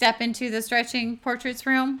we step into the stretching portraits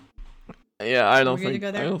room? Yeah, I don't We're good to think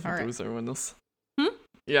go there? I don't think All there right. was anyone else. Hmm?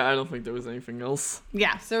 Yeah, I don't think there was anything else.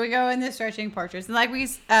 Yeah, so we go in the stretching portraits. And like we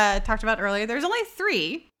talked about earlier, there's only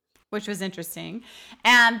 3, which was interesting.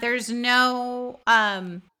 And there's no,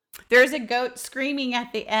 there's a goat screaming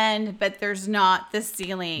at the end, but there's not the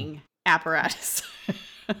ceiling apparatus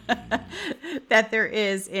that there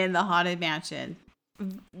is in the Haunted Mansion.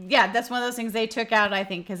 Yeah, that's one of those things they took out, I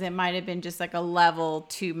think, because it might have been just like a level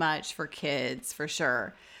too much for kids, for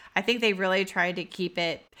sure. I think they really tried to keep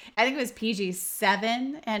it, I think it was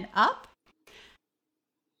PG-7 and up.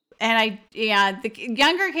 And the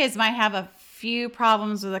younger kids might have a few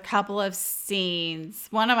problems with a couple of scenes.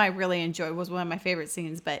 One of them I really enjoyed, was one of my favorite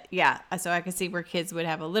scenes, but yeah, so I could see where kids would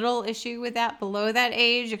have a little issue with that below that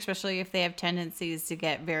age, especially if they have tendencies to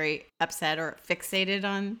get very upset or fixated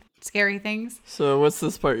on scary things. So what's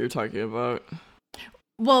this part you're talking about?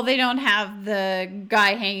 Well, they don't have the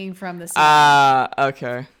guy hanging from the ceiling.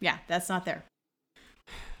 Okay. Yeah, that's not there.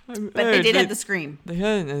 But But they did have the scream. They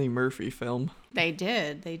had an Eddie Murphy film. They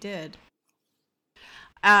did.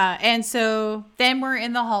 And so then we're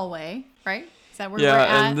in the hallway, right? Is that where we're at?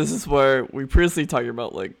 Yeah, and this is where we previously talked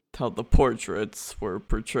about like how the portraits were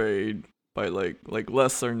portrayed by like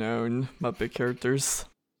lesser known Muppet characters.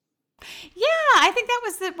 Yeah, I think that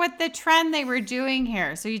was what the trend they were doing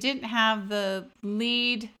here. So you didn't have the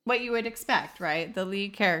lead, what you would expect, right? The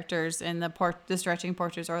lead characters in the stretching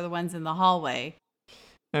portraits or the ones in the hallway.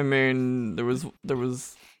 I mean, there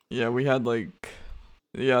was yeah, we had like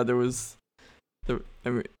yeah, there was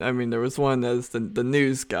I mean there was one as the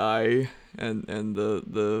news guy and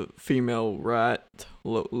the female rat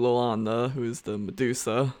Lolanda, who's the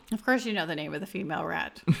Medusa. Of course you know the name of the female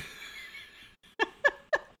rat.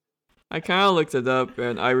 I kind of looked it up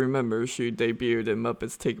and I remember she debuted in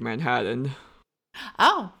Muppets Take Manhattan.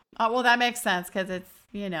 Oh, well that makes sense because it's,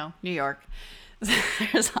 you know, New York.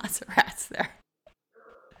 There's lots of rats there.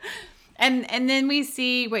 And then we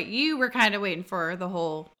see what you were kind of waiting for, the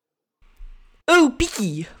whole. Oh,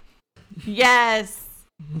 Beaky! Yes.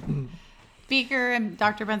 Beaker and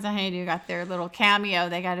Dr. Benson Honeydew got their little cameo.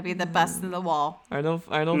 They got to be the bust in the wall. I don't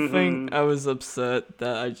think I was upset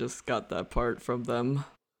that I just got that part from them.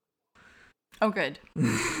 Oh, good.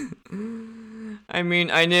 I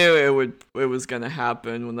mean, I knew it was gonna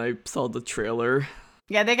happen when I saw the trailer.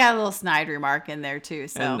 Yeah, they got a little snide remark in there too.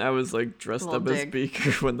 So. And I was like dressed Little up as dig.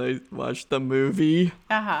 Beaker when I watched the movie.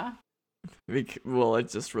 Uh-huh. Well, I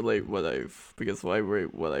just relate what I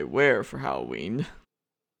wear for Halloween.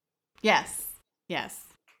 Yes.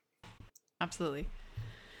 Absolutely.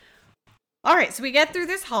 All right, so we get through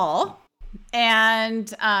this hall,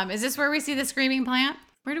 and is this where we see the screaming plant?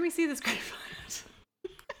 Where do we see the scream?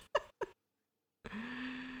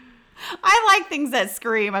 I like things that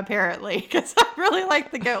scream, apparently, because I really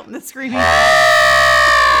like the goat and the screaming.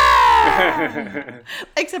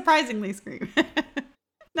 Like, surprisingly scream.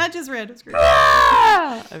 Not just random scream.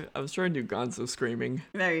 I was trying to do Gonzo screaming.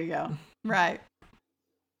 There you go. Right.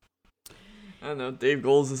 I don't know. Dave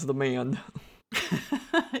Goelz is the man.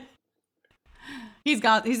 He's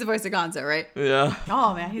the voice of Gonzo, right? Yeah.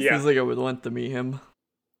 Oh, man. He's Seems like I would want to meet him.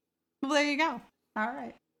 Well, there you go. All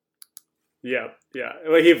right. Yeah.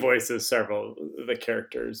 Well, he voices several of the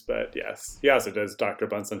characters, but yes, he also does Dr.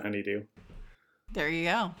 Bunsen Honeydew. There you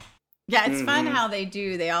go. Yeah, it's fun how they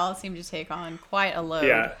do. They all seem to take on quite a load.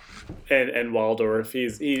 Yeah, and Waldorf,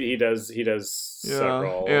 he does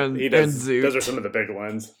several. And Zoot. Those are some of the big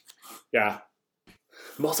ones. Yeah,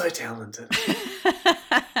 multi-talented.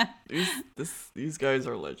 These guys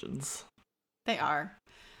are legends. They are.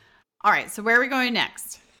 All right, so where are we going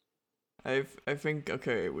next? I think,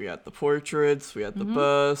 okay, we got the portraits, we got the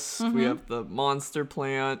bus, we have the monster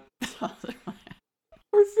plant. I think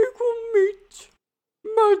we'll meet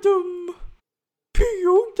Madame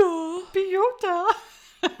Piota.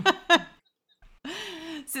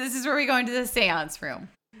 So this is where we go into the seance room.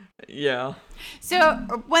 Yeah. So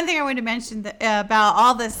one thing I wanted to mention about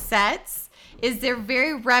all the sets is they're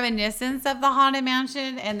very reminiscent of the Haunted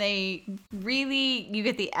Mansion, and they really, you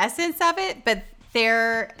get the essence of it, but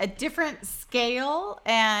they're a different scale,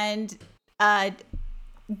 and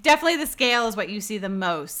definitely the scale is what you see the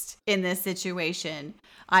most in this situation,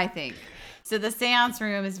 I think. So the seance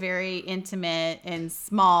room is very intimate and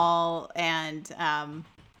small, and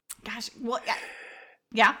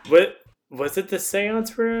yeah. What was it? The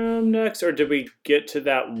seance room next, or did we get to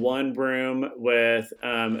that one room with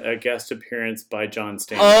a guest appearance by John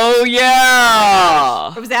Stamos? Oh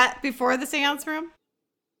yeah. Was that before the seance room?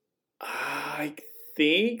 I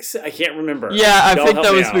think so. I can't remember. Yeah, I Y'all think help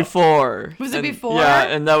that me was out. before. Was it And- before? Yeah,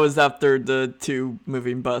 and that was after the 2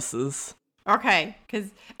 moving buses. Okay,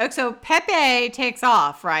 so Pepe takes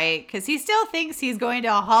off, right? Because he still thinks he's going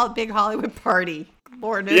to a big Hollywood party.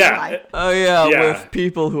 Lord knows why. Oh yeah, Yeah. with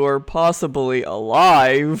people who are possibly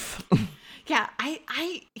alive. Yeah,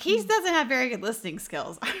 he doesn't have very good listening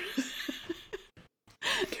skills.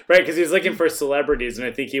 Right, because he's looking for celebrities, and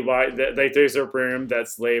I think like there's a room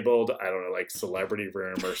that's labeled, I don't know, like celebrity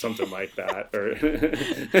room or something like that, or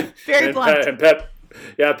Very blunt. And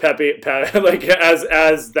Pepe, like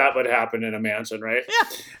as that would happen in a mansion, right? Yeah.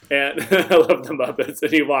 And I love the Muppets,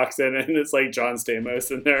 and he walks in, and it's like John Stamos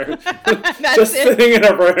in there, That's just it. sitting in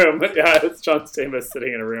a room. Yeah, it's John Stamos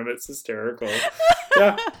sitting in a room. It's hysterical.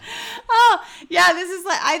 Yeah. Oh, yeah, this is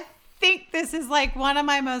like, I think this is like one of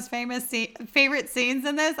my most favorite scenes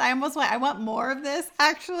in this. I want more of this,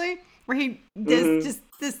 actually, where he does just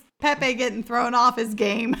this Pepe getting thrown off his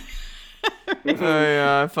game. Oh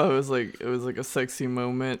yeah, I thought it was like a sexy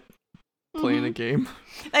moment playing a game.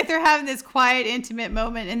 Like they're having this quiet, intimate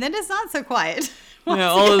moment, and then it's not so quiet. Yeah,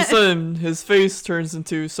 all of a sudden his face turns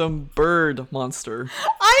into some bird monster.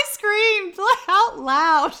 I screamed out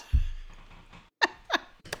loud.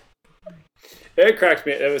 It cracked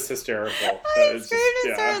me. It was hysterical. I screamed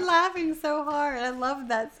and started laughing so hard. I love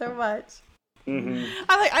that so much. I'm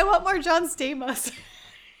like, I want more John Stamos.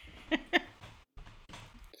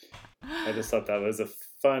 I just thought that was a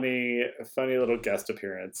funny little guest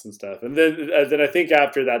appearance and stuff. And then I think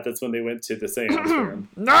after that, that's when they went to the seance room.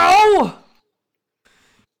 No!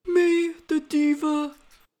 May the diva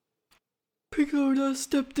Pigoda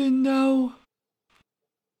stepped in now.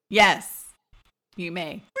 Yes, you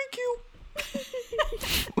may. Thank you.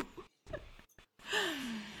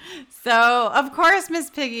 So, of course, Miss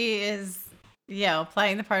Piggy is,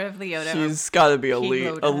 playing the part of Leota. She's got to be a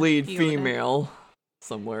Pigoda. lead Pigoda. female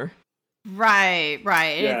somewhere. Right.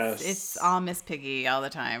 Yes. It's all Miss Piggy all the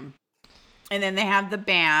time. And then they have the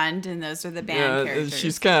band, and those are the band Yeah, characters.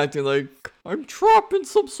 she's kind of acting like I'm trapped in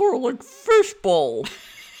some sort of like fishbowl.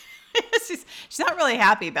 she's not really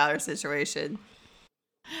happy about her situation.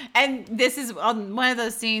 And this is one of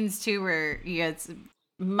those scenes too where it's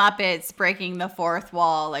Muppets breaking the fourth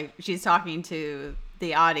wall, like she's talking to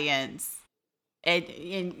the audience.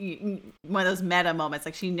 In one of those meta moments,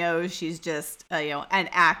 like she knows she's just an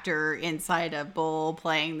actor inside a bowl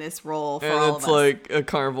playing this role for all And of it's us. like a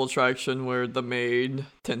carnival attraction where the maid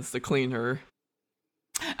tends to clean her.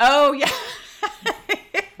 Oh yeah.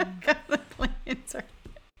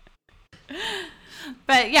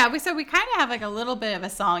 But yeah, we kind of have like a little bit of a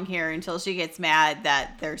song here until she gets mad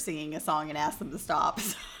that they're singing a song and asks them to stop.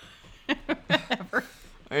 So, whatever.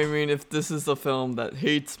 I mean, if this is a film that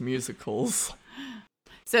hates musicals.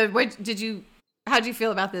 So how'd you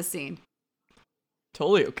feel about this scene?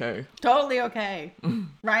 Totally okay. Totally okay.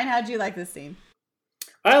 Ryan, how'd you like this scene?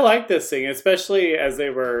 I like this scene, especially as they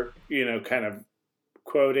were, kind of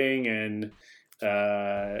quoting and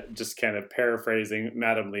just kind of paraphrasing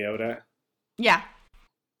Madame Leota Yeah.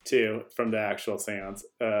 too from the actual seance.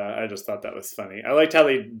 I just thought that was funny. I liked how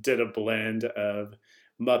they did a blend of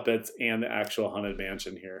Muppets and the actual Haunted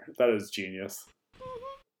Mansion here. I thought it was genius.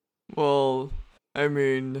 Well, I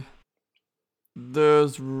mean,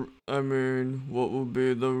 what will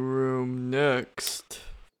be the room next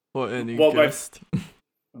for any guest?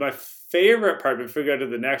 My favorite part before we go to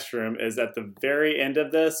the next room is at the very end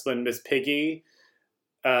of this when Miss Piggy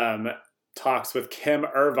talks with Kim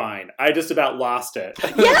Irvine. I just about lost it.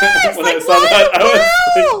 Yes! When like, I saw what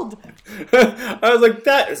that, I was like,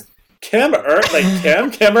 that is Kim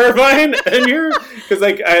Irvine in here? Because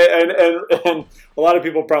and a lot of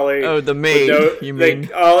people probably the maid, know, you mean?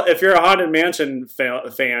 if you're a Haunted Mansion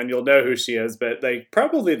fan, you'll know who she is, but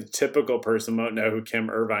probably the typical person won't know who Kim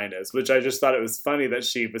Irvine is, which I just thought it was funny that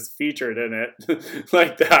she was featured in it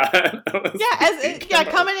like that.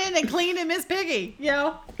 Coming in and cleaning Miss Piggy,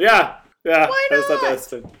 Yeah. Why I just thought not? that was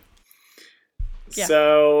fun. Yeah.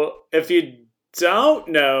 So if you don't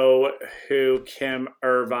know who Kim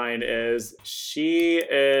Irvine is, she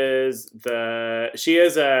is a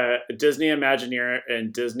Disney Imagineer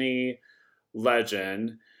and Disney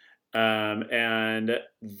legend, and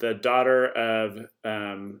the daughter of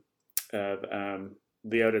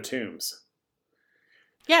Leota Toombs,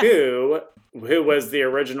 Yes. who was the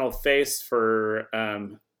original face for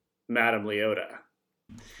Madame Leota.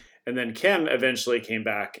 And then Kim eventually came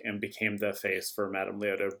back and became the face for Madame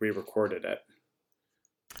Leota, re-recorded it.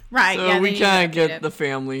 Right, So yeah. we can't get it. the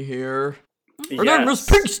family here. Yes. And then Miss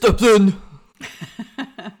Pig steps in.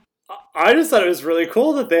 I just thought it was really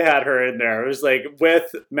cool that they had her in there. It was like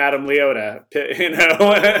with Madame Leota,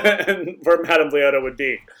 and where Madame Leota would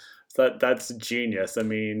be. So that's genius. I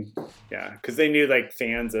mean, yeah, because they knew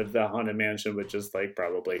fans of the Haunted Mansion would just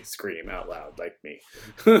probably scream out loud like me.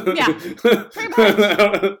 Yeah, pretty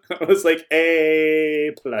much. I was like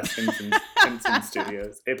A plus Henson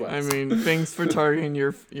Studios. A plus. I mean, thanks for targeting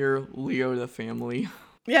your Leota family.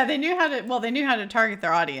 Yeah, they knew how to target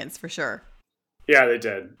their audience for sure. Yeah, they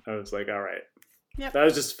did. I was like, all right. Yep. That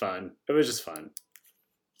was just fun. It was just fun.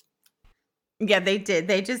 Yeah, they did.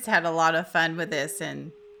 They just had a lot of fun with this,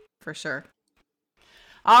 and for sure.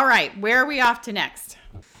 All right, where are we off to next?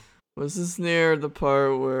 Was this near the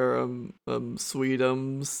part where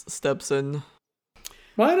Sweetums steps in?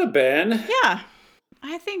 Might have been. Yeah,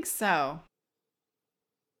 I think so.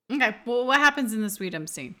 Okay, well, what happens in the Sweetums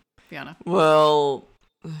scene, Fiona? Well,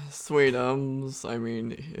 Sweetums, I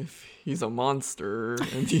mean, if he's a monster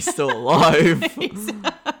and he's still alive.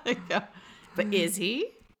 Yeah. But is he?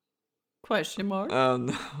 Question mark. Oh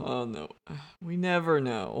no. We never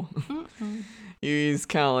know. He's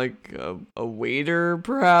kind of like a waiter,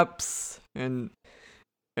 perhaps, and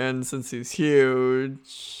since he's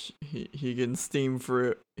huge, he can steam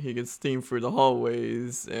through the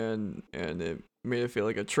hallways, and it made it feel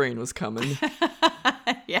like a train was coming.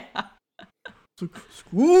 Yeah.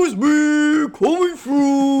 Excuse me, coming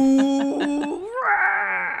through.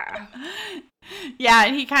 Yeah,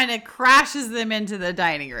 and he kind of crashes them into the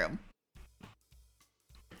dining room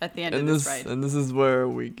at the end of this ride. And this is where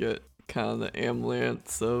we get kind of the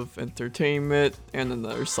ambience of entertainment and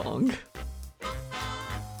another song.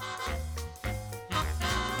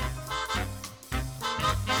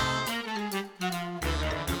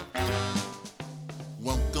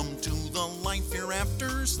 Welcome to the life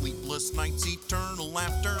hereafter, sleepless nights, eternal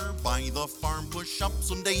laughter. By the farm, push up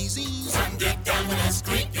some daisies. Sunday Dominus,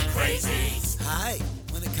 creepy crazies. Hi,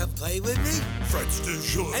 wanna come play with me? Fred's du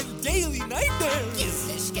jour. And daily nightmares. Use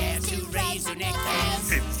the scare to raise your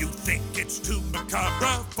necklace. If you think it's too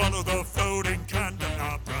macabre, follow the floating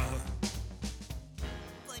candelabra.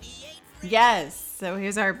 Yes. So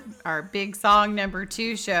here's our big song number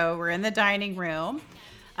 2 show. We're in the dining room.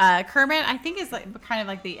 Kermit, I think, is kind of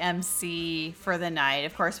like the MC for the night.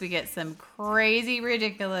 Of course, we get some crazy,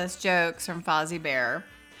 ridiculous jokes from Fozzie Bear.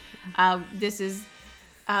 This is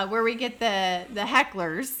where we get the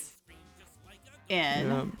hecklers in.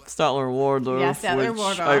 Yeah, Statler Waldorf. Yeah, Statler which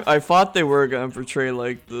Waldorf. I thought they were gonna portray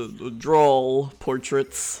like the droll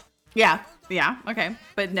portraits. Yeah, okay,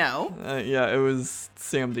 but no. Yeah, it was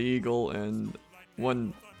Sam the Eagle and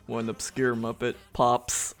one obscure Muppet,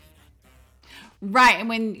 Pops. Right,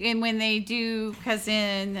 and when they do, because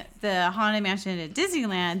in the Haunted Mansion at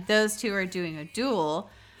Disneyland, those two are doing a duel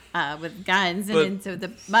with guns, and then so the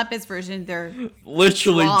Muppets version, they're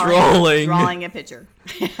literally drawing a picture.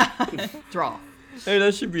 Draw. Hey,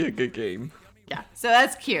 that should be a good game. Yeah, so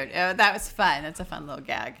that's cute. That was fun. That's a fun little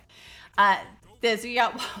gag. This we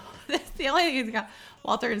got. The only thing is we got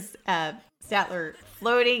Walter and Statler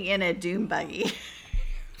floating in a doom buggy.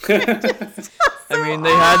 I mean,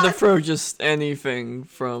 they had to throw just anything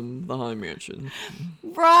from the Haunted Mansion.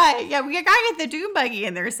 Right. Yeah, we gotta get the doom buggy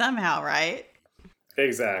in there somehow, right?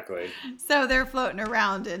 Exactly. So they're floating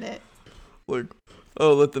around in it. Like,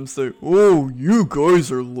 oh, let them say, "Oh, you guys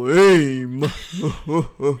are lame."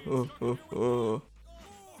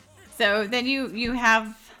 So then you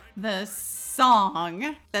have the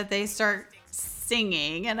song that they start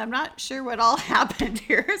singing, and I'm not sure what all happened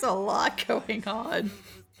here. There's a lot going on.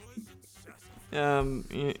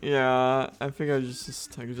 Yeah, I think I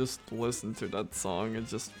could just listen to that song and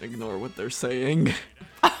just ignore what they're saying.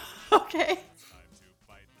 Okay.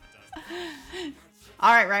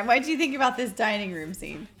 All right, Ryan, what did you think about this dining room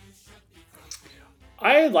scene?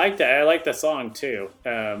 I liked it. I liked the song too.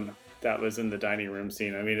 That was in the dining room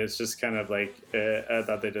scene. I mean, it's just kind of like I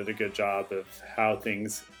thought they did a good job of how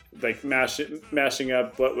things like mashing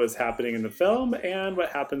up what was happening in the film and what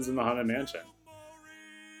happens in the Haunted Mansion.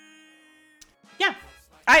 Yeah,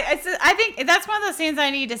 I think that's one of those scenes I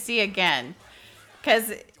need to see again, because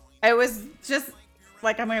it was just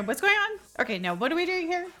like, I'm like, what's going on? Okay, no, what are we doing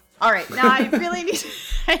here? All right, now I really need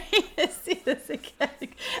to see this again.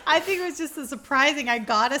 I think it was just so surprising I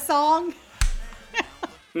got a song.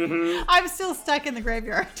 Mm-hmm. I'm still stuck in the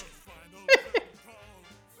graveyard.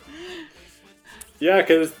 Yeah,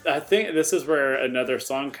 because I think this is where another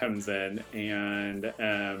song comes in,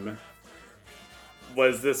 and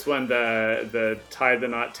was this one the Tie the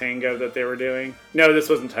Knot Tango that they were doing? No, this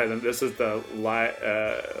wasn't Tie the. This is the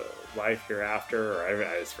Life Hereafter, or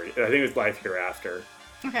I just forget. I think it was Life Hereafter.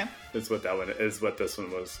 Okay. Is what that one is. What this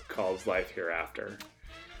one was called, Life Hereafter.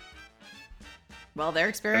 Well, they're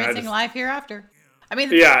experiencing life hereafter. I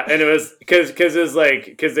mean, yeah, and it was because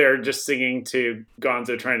they're just singing to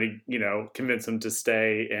Gonzo, trying to convince him to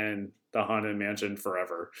stay in the Haunted Mansion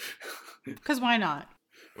forever. Because why not?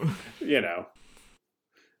 It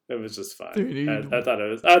was just fun. I thought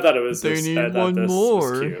it was. They need one this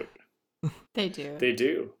more. Was cute. They do. They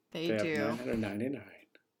do. They have do. 999.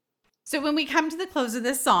 So when we come to the close of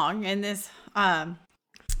this song in this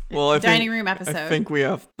dining room episode, I think we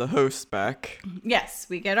have the host back. Yes,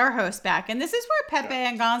 we get our host back, and this is where Pepe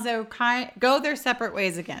and Gonzo go their separate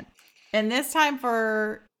ways again, and this time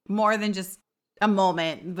for more than just a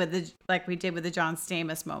moment, like we did with the John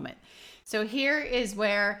Stamos moment. So here is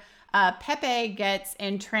where Pepe gets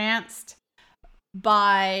entranced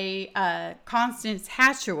by Constance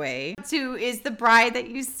Hatchaway, who is the bride that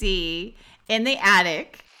you see in the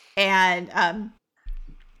attic. And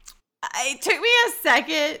it took me a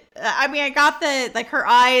second. I mean, I got her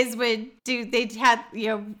eyes they'd had,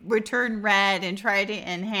 would turn red and try to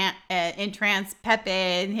entrance Pepe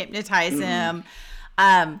and hypnotize him.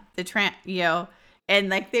 And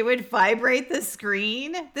they would vibrate the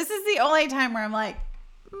screen. This is the only time where I'm like,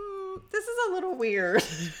 this is a little weird.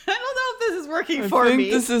 I don't know if this is working for me. I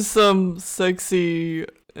think this is some sexy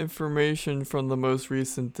information from the most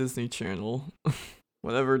recent Disney Channel.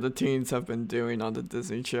 Whatever the teens have been doing on the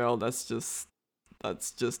Disney Channel, that's just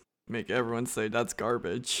make everyone say that's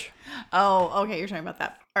garbage. Oh, okay, you're talking about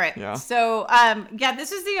that. All right. Yeah. So,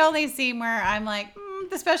 this is the only scene where I'm like,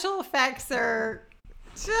 the special effects are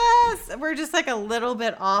we're just like a little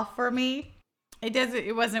bit off for me.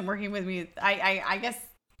 It wasn't working with me. I guess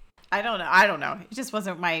I don't know. It just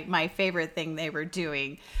wasn't my favorite thing they were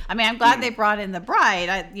doing. I mean, I'm glad they brought in the bride.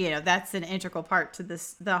 That's an integral part to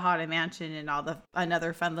the Haunted Mansion and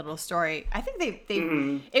another fun little story. I think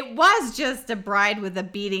it was just a bride with a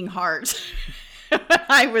beating heart when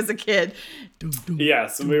I was a kid.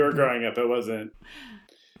 Yes, when we were growing up, it wasn't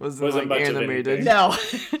like much animated. No.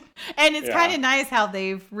 And it's kind of nice how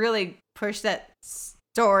they've really pushed that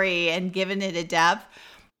story and given it a depth.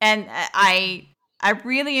 And I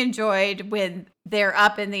really enjoyed when they're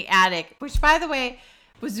up in the attic, which, by the way,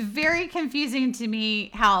 was very confusing to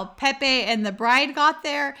me how Pepe and the bride got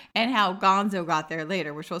there and how Gonzo got there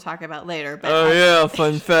later, which we'll talk about later. But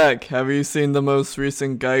fun fact. Have you seen the most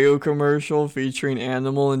recent Gaio commercial featuring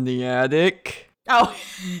Animal in the Attic? Oh.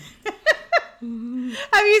 Have you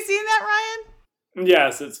seen that, Ryan?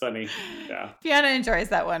 Yes, it's funny. Yeah. Fiona enjoys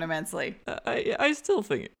that one immensely. I still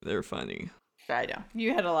think they're funny. I know.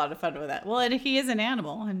 You had a lot of fun with that. Well, and he is an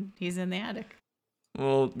animal, and he's in the attic.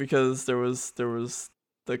 Well, because there was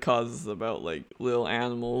the causes about like little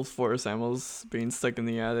animals, forest animals being stuck in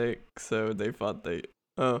the attic, so they thought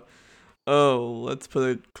let's put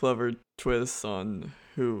a clever twist on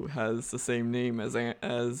who has the same name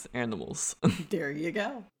as animals. There you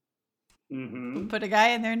go. Mm-hmm. Put a guy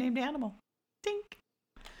in there named Animal. Dink.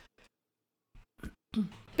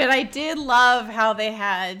 But I did love how they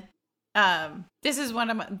had. This is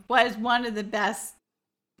was one of the best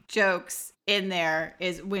jokes in there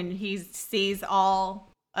is when he sees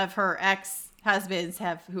all of her ex-husbands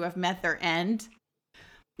who have met their end,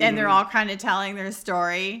 and they're all kind of telling their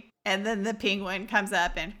story, and then the penguin comes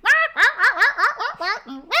up and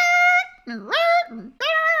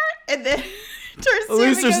then turns At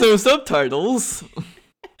least there's no subtitles.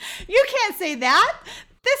 You can't say that.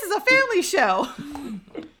 This is a family show.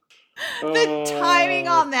 The timing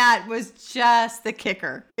on that was just the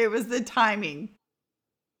kicker. It was the timing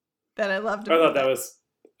that I loved. I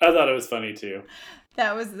thought it was funny too.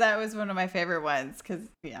 That was one of my favorite ones because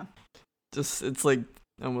It's like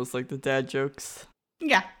almost like the dad jokes.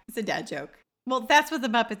 Yeah, it's a dad joke. Well, that's what the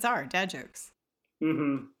Muppets are, dad jokes.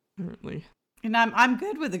 Mm-hmm. Apparently. And I'm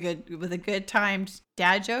good with a good timed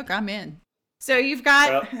dad joke. I'm in. So you've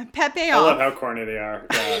got Pepe I off. love how corny they are.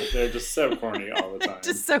 Yeah, they're just so corny all the time.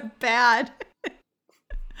 Just so bad.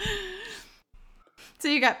 So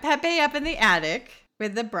you got Pepe up in the attic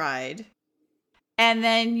with the bride. And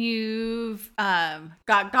then you've got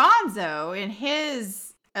Gonzo in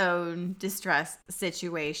his own distress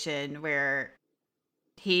situation where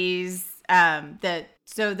he's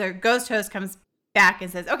so the ghost host comes back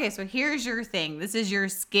and says, okay, so here's your thing. This is your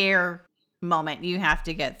scare moment you have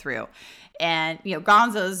to get through. And,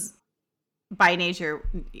 Gonzo's by nature,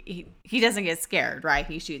 he doesn't get scared, right?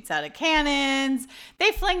 He shoots out of cannons.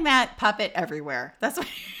 They fling that puppet everywhere. That's what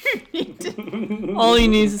he did. All he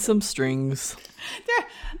needs is some strings.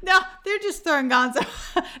 They're just throwing Gonzo.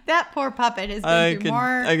 That poor puppet has been through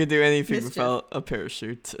more. I could do anything mischief. without a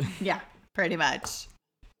parachute. Yeah, pretty much.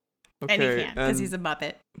 Okay, And he can't because he's a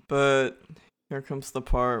Muppet. But here comes the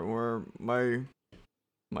part where my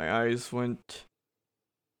eyes went.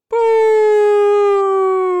 Boo!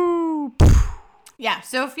 Yeah,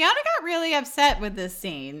 so Fiona got really upset with this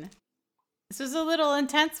scene. This was a little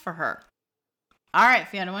intense for her. All right,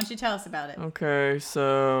 Fiona, why don't you tell us about it? Okay,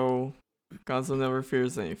 so Gonzo never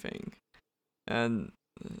fears anything, and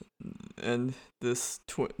this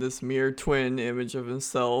mere twin image of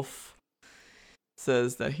himself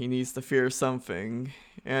says that he needs to fear something,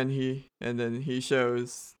 and then he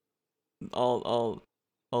shows all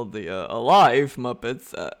the alive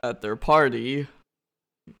Muppets at their party.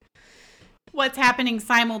 What's happening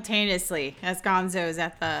simultaneously as Gonzo is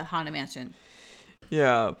at the Haunted Mansion?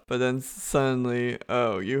 Yeah, but then suddenly,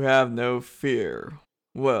 oh, you have no fear.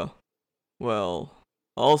 Well,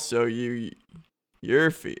 I'll show you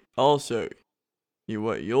your fear. I'll show you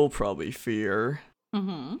what you'll probably fear.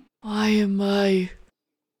 Mm-hmm. Why am I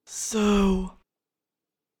so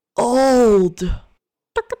old?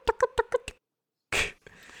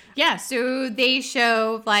 Yeah, so they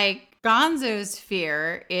show like Gonzo's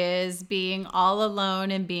fear is being all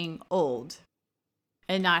alone and being old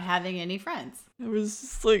and not having any friends. It was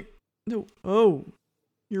just like, no, oh,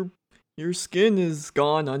 your skin is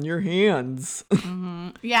gone on your hands. Mm-hmm.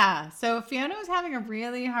 Yeah, so Fiona was having a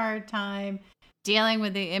really hard time dealing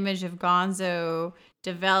with the image of Gonzo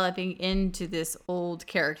developing into this old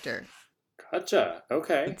character. Gotcha.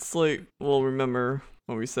 Okay. It's like, well, remember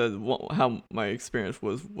when we said how my experience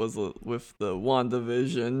was with the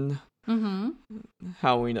WandaVision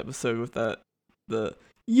Halloween episode with the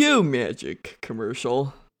You Magic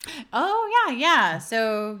commercial. Oh yeah.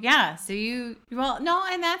 So you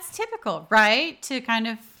and that's typical, right? To kind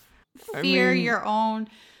of fear your own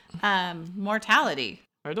mortality.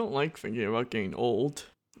 I don't like thinking about getting old.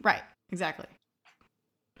 Right. Exactly.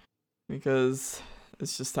 Because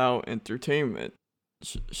it's just how entertainment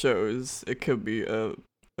shows it could be a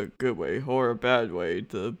good way or a bad way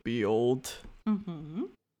to be old. Mm-hmm.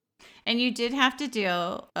 And you did have to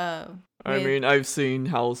deal. I mean, I've seen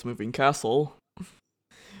Howl's Moving Castle,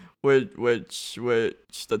 which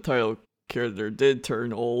the title character did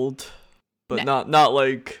turn old, but not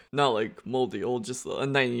like moldy old, just a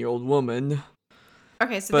 90-year-old woman.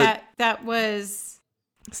 Okay, so that was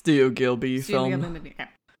Studio Gilby film. movie.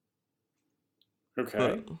 Okay.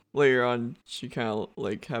 But later on, she kind of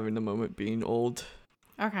like having the moment being old.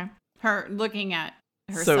 Okay. Her looking at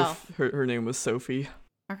herself. Her name was Sophie.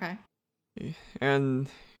 Okay. And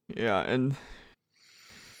yeah, and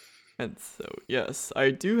so yes, I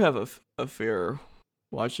do have a fear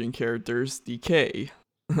watching characters decay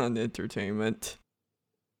on entertainment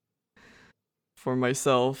for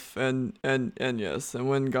myself, and yes, and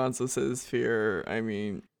when Gonzo says fear, I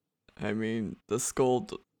mean the skull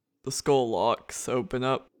locks open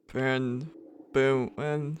up and boom,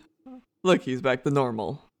 and look, he's back to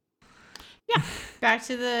normal. Yeah, back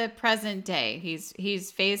to the present day.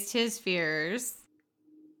 He's faced his fears,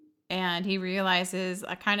 and he realizes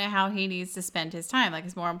kind of how he needs to spend his time. Like,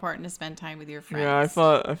 it's more important to spend time with your friends. Yeah, I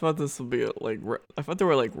thought this would be I thought they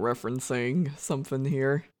were like referencing something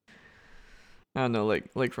here. I don't know,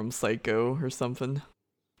 like from Psycho or something.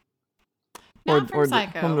 Not from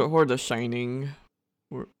Psycho. Or The Shining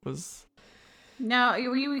was. No,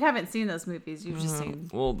 we haven't seen those movies. You've just seen.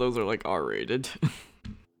 Well, those are like R-rated.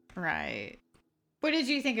 Right. What did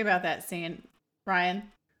you think about that scene, Ryan?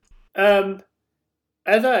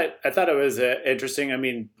 I thought it was interesting. I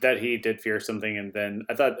mean, that he did fear something, and then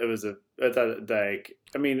I thought that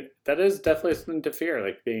is definitely something to fear,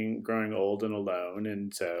 like growing old and alone,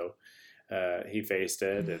 and so he faced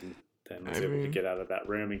it, and then was able to get out of that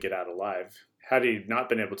room and get out alive. Had he not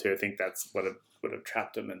been able to, I think that's what would have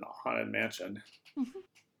trapped him in the haunted mansion.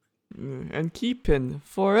 And keep him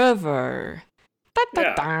forever.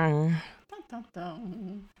 Yeah.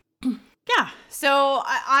 Yeah, so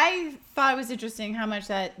I thought it was interesting how much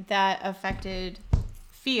that affected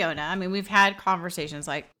Fiona. I mean, we've had conversations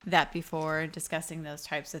like that before, discussing those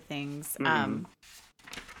types of things.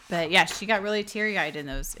 But yeah, she got really teary-eyed in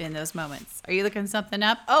those moments. Are you looking something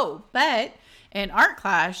up? Oh, but in art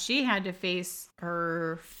class, she had to face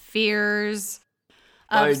her fears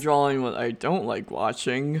by drawing what I don't like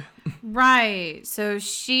watching. Right. So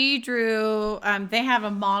she drew. They have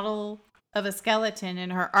a model of a skeleton in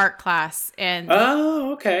her art class, and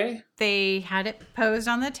okay. They had it posed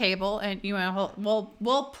on the table, and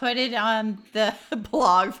we'll put it on the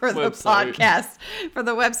blog for the podcast for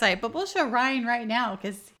the website, but we'll show Ryan right now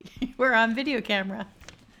because we're on video camera.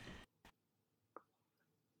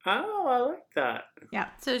 Oh, I like that. Yeah.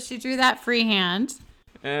 So she drew that freehand,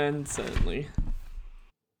 and suddenly.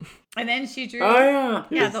 And then she drew,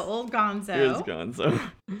 the old Gonzo. Here's Gonzo.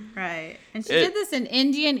 Right. And she did this in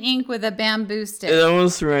Indian ink with a bamboo stick. It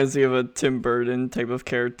almost reminds me of a Tim Burton type of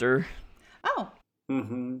character. Oh.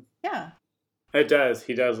 Mm-hmm. Yeah. It does.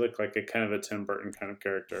 He does look like a kind of a Tim Burton kind of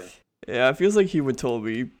character. Yeah, it feels like he would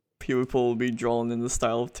probably be drawn in the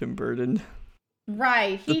style of Tim Burton.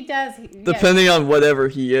 Right. He does. Depending on whatever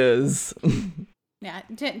he is. Yeah.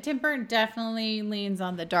 Tim Burton definitely leans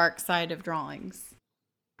on the dark side of drawings.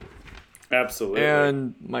 Absolutely.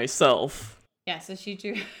 And myself. Yeah, so she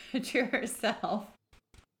drew herself.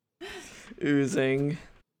 Oozing.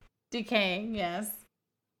 Decaying, yes.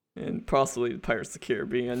 And possibly Pirates of the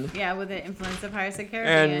Caribbean. Yeah, with the influence of Pirates of the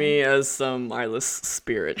Caribbean. And me as some eyeless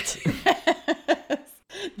spirit.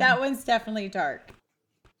 That one's definitely dark.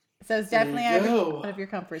 So it's definitely out of your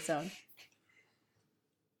comfort zone.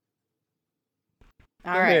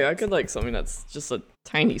 All right. Okay, I could like something that's just a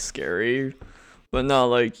tiny scary. But not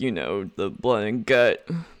like, the blood and gut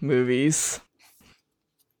movies.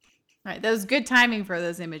 Right, that was good timing for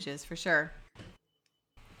those images, for sure.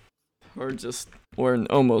 Or just when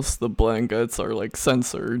almost the blood and guts are like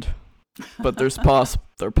censored. But there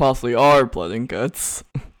possibly are blood and guts.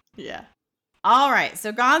 Yeah. All right,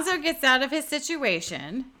 so Gonzo gets out of his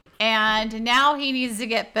situation. And now he needs to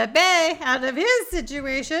get Bebe out of his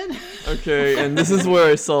situation. Okay, and this is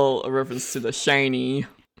where I saw a reference to The Shiny.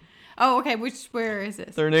 Oh, okay. Where is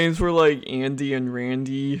this? Their names were like Andy and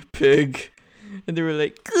Randy Pig. And they were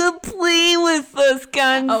like, come play with us,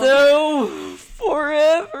 Gonzo.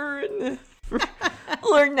 Forever.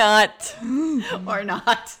 Or not. Or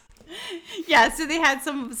not. Yeah, so they had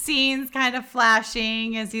some scenes kind of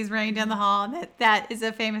flashing as he's running down the hall. And that is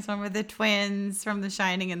a famous one with the twins from The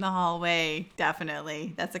Shining in the hallway.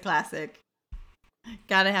 Definitely. That's a classic.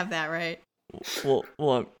 Gotta have that, right?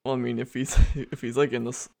 Well, I mean, if he's like in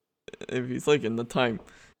this... If he's like in the time,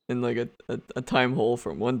 in like a time hole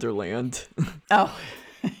from Wonderland. Oh,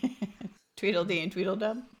 Tweedledee and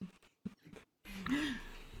Tweedledum.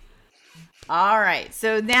 All right,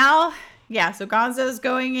 so now, so Gonzo's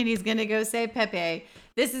going and he's gonna go save Pepe.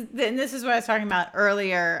 This is what I was talking about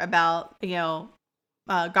earlier about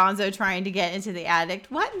Gonzo trying to get into the attic.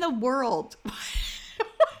 What in the world? What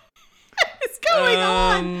is going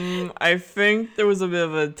on? I think there was a bit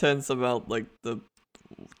of a tense about like the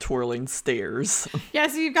twirling stairs. Yeah,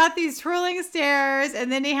 so you've got these twirling stairs,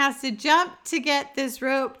 and then he has to jump to get this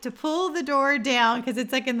rope to pull the door down because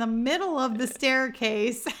it's like in the middle of the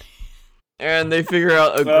staircase. And they figure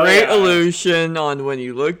out a great illusion on when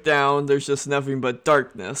you look down, there's just nothing but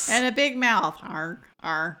darkness. And a big mouth.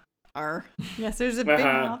 Arr. Yes, there's a big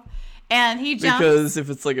mouth. And he jumps. Because if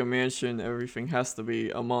it's like a mansion, everything has to be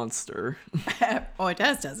a monster. Oh, it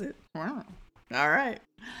does it? Wow. All right.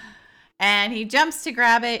 And he jumps to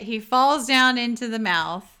grab it. He falls down into the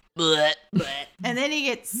mouth. And then he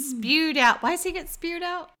gets spewed out. Why does he get spewed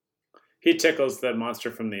out? He tickles the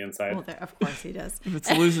monster from the inside. Well, of course he does. If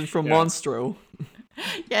it's illusion from Monstro.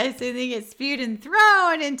 Yeah, so they get spewed and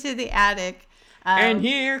thrown into the attic. And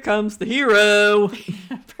here comes the hero.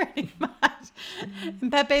 Pretty much.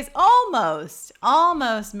 And Pepe's almost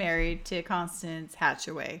married to Constance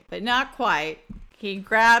Hatchaway, but not quite. He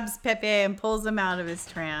grabs Pepe and pulls him out of his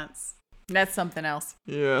trance. That's something else.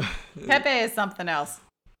 Yeah. Pepe is something else.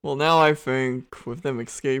 Well, now I think with them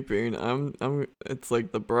escaping, it's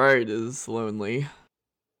like the bride is lonely.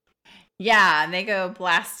 Yeah, and they go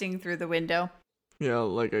blasting through the window. Yeah,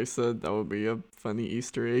 like I said, that would be a funny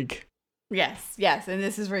Easter egg. Yes, and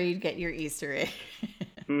this is where you get your Easter egg.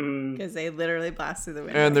 Because they literally blast through the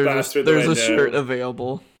window. And there's a shirt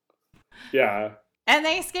available. Yeah. And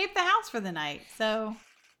they escape the house for the night. So,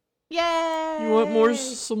 yay! You want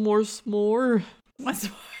some more s'more? What's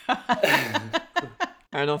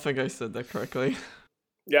I don't think I said that correctly.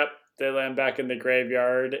 Yep. They land back in the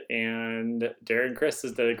graveyard, and Darren Criss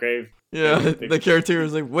is the grave. Yeah, the caretaker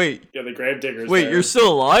was like, wait. Yeah, the grave digger's Wait, there. you're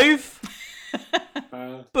still alive?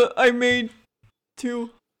 But I made 2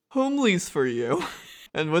 homilies for you.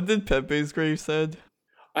 And what did Pepe's grave said?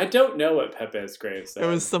 I don't know what Pepe's grave said. It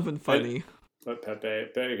was something funny.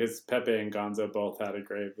 Because Pepe and Gonzo both had a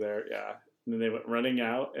grave there, yeah. And then they went running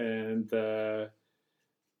out, and the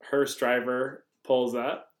hearse driver pulls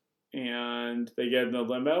up, and they get in the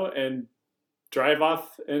limo and drive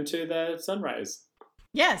off into the sunrise.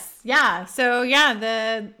 Yes, yeah. So, yeah,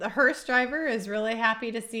 the hearse driver is really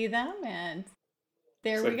happy to see them, and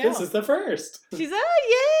there we go. This is the first. She's,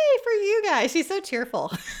 yay for you guys. She's so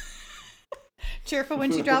cheerful. Cheerful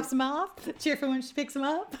when she drops them off. Cheerful when she picks them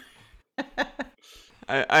up.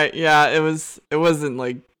 It wasn't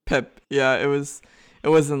like it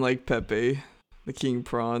wasn't like Pepe, the King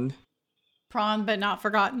Prawn. Prawn, but not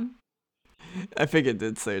forgotten. I think it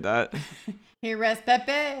did say that. Here rests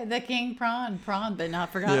Pepe, the King Prawn, but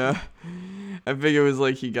not forgotten. Yeah, I think it was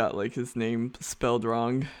like he got like his name spelled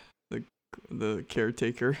wrong, the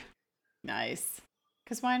caretaker. Nice,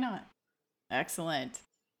 because why not? Excellent.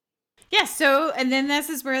 Yeah. So, and then this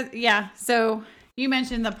is where, So you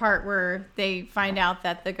mentioned the part where they find out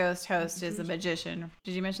that the ghost host is a magician.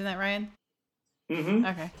 Did you mention that, Ryan? Mm-hmm.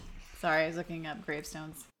 Okay. Sorry, I was looking up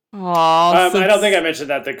gravestones. I don't think I mentioned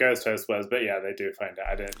that the ghost host was, but yeah, they do find out.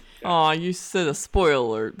 I didn't. Yeah. Aw, you said a spoiler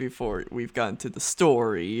alert before we've gotten to the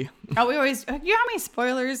story. Oh, we always, you know how many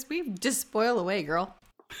spoilers? We just spoil away, girl.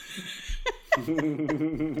 Yeah,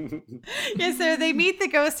 so they meet the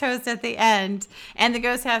ghost host at the end, and the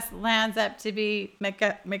ghost host lands up to be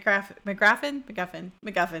MacGuffin,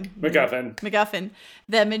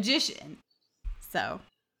 the magician. So,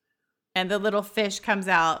 and the little fish comes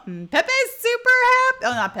out, and Pepe's super happy.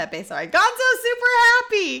 Oh, not Pepe, sorry. Gonzo's super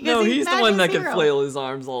happy. No, he's the one that can flail his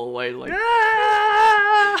arms all the way. Like,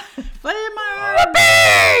 flail my arms.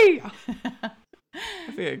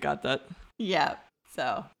 I think I got that. Yeah,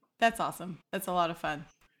 so that's awesome. That's a lot of fun.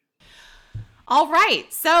 All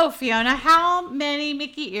right, so Fiona, how many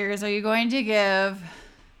Mickey ears are you going to give?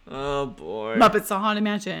 Oh boy. Muppets The Haunted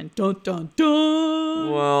Mansion. Dun dun dun.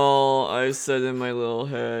 Well, I said in my little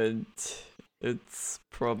head, it's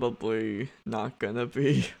probably not gonna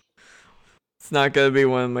be. It's not gonna be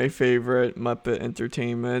one of my favorite Muppet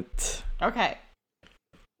Entertainment. Okay.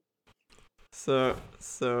 So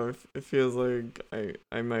it feels like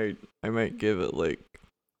I might give it like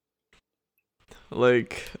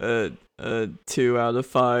a 2 out of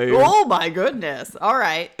 5. Oh my goodness. All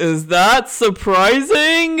right. Is that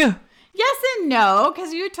surprising? Yes and no,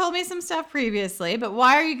 because you told me some stuff previously, but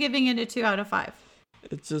why are you giving it a 2 out of 5?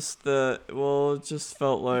 It just it just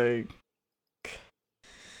felt like,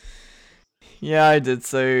 yeah, I did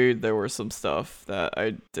say there were some stuff that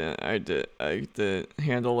I didn't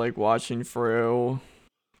handle like watching through,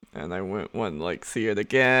 and I went like see it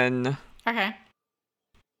again. Okay.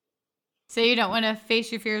 So you don't want to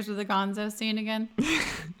face your fears with the Gonzo scene again?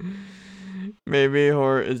 Maybe,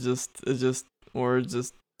 or it just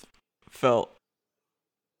felt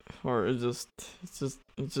felt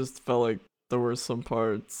like there were some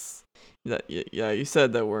parts that you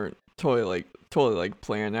said that weren't totally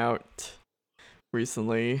planned out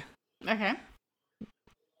recently. Okay.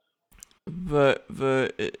 But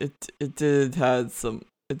it did had some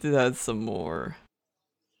more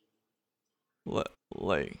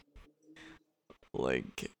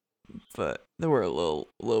but there were a little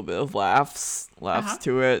bit of laughs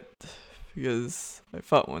to it, because I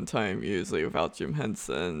thought one time usually without Jim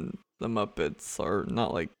Henson the Muppets are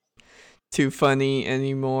not like too funny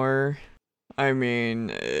anymore. I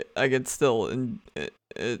mean, I could still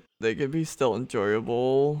they could be still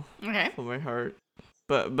enjoyable. Okay. For my heart,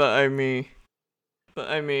 but I mean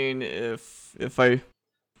if I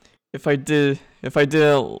did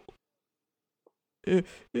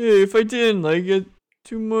if I didn't like it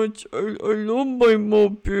too much, I love my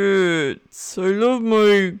Muppets. I love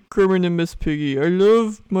my Kermit and Miss Piggy. I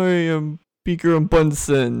love my Beaker and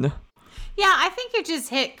Bunsen. Yeah, I think it just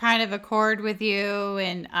hit kind of a chord with you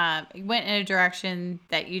and went in a direction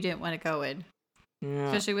that you didn't want to go in, Yeah.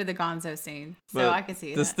 especially with the Gonzo scene. So But I can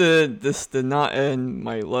see this that. this did not end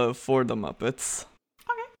my love for the Muppets.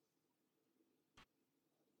 Okay.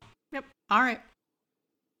 Yep. All right.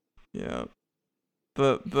 Yeah.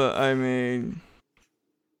 But I mean,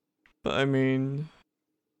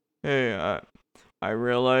 hey, I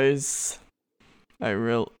realize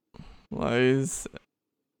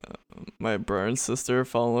my brother and sister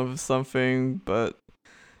fall in love with something, but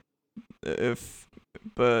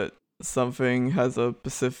something has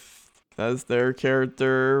as their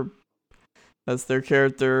character,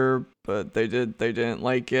 but they didn't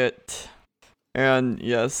like it, and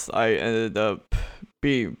yes, I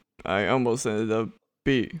almost ended up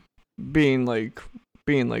being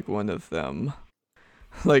like one of them.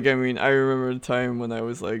 Like, I mean, I remember the time when I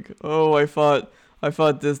was like, oh, I thought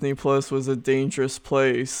Disney Plus was a dangerous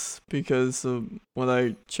place because of what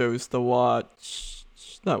I chose to watch.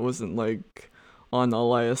 That wasn't like on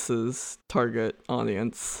Elias's target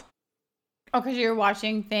audience. Oh, because you're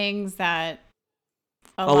watching things that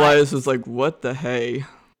Elias was like, what the hey?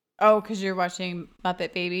 Oh, because you're watching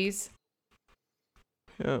Muppet Babies?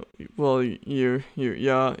 Yeah, well,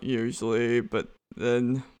 yeah, usually, but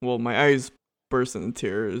then, well, my eyes burst into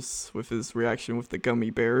tears with his reaction with the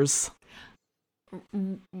gummy bears.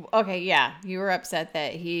 Okay, yeah. You were upset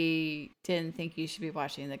that he didn't think you should be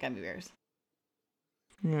watching the gummy bears.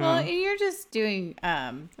 Yeah. Well, you're just doing,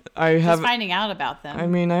 I just finding out about them. I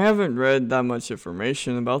mean, I haven't read that much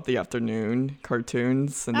information about the afternoon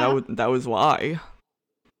cartoons, and that was why.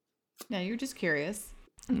 Yeah, you're just curious.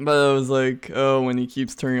 But I was like, oh, when he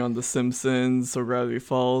keeps turning on The Simpsons or Gravity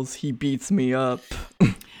Falls, he beats me up.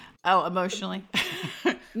 Oh, emotionally.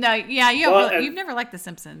 No, yeah, you've never liked The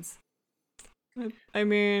Simpsons. I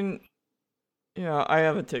mean, yeah, I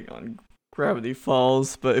have a take on Gravity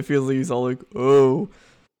Falls, but it feels like he's all like, oh,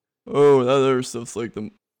 that other stuff's like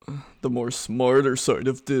the more smarter side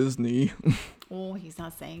of Disney. Oh, he's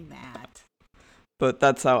not saying that. But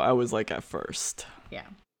that's how I was like at first. Yeah.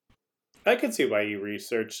 I could see why you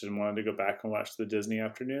researched and wanted to go back and watch the Disney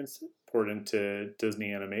afternoons, poured into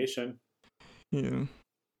Disney animation. Yeah. There's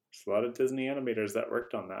a lot of Disney animators that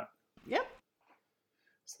worked on that. Yep.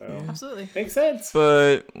 So Absolutely. Makes sense.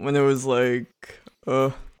 But when it was like,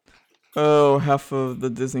 half of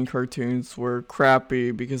the Disney cartoons were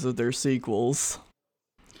crappy because of their sequels.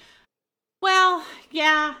 Well,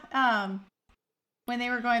 yeah. When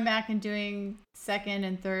they were going back and doing second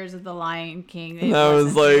and thirds of The Lion King, And I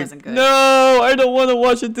was like, no, I don't want to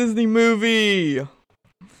watch a Disney movie.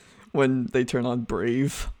 When they turn on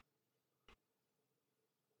Brave.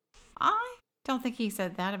 I don't think he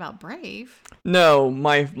said that about Brave. No,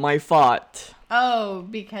 my thought. Oh,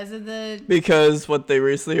 because what they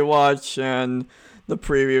recently watched and the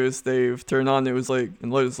previews they've turned on, it was like,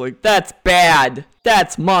 and Lloyd was like, that's bad.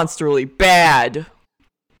 That's monsterly bad.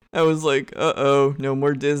 I was like, uh-oh, no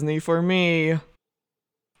more Disney for me.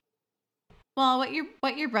 Well,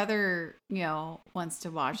 what your brother, wants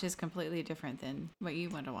to watch is completely different than what you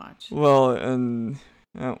want to watch. Well, and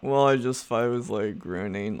I just thought it was like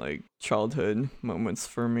ruining like childhood moments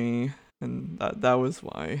for me, and that was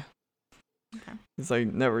why. Okay. Because I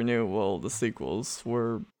never knew. Well, the sequels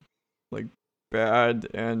were like bad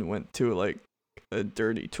and went to like a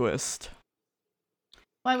dirty twist.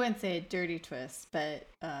 Well, I wouldn't say a dirty twist, but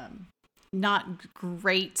not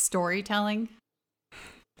great storytelling.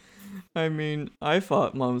 I mean, I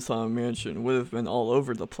thought Mom's Haunted Mansion would have been all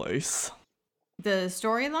over the place. The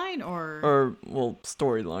storyline or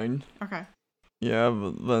storyline. Okay. Yeah,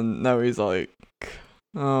 but then now he's like,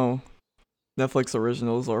 oh, Netflix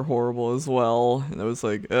originals are horrible as well. And I was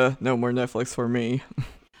like, no more Netflix for me.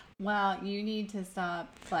 Well, you need to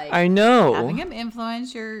stop, I know. having him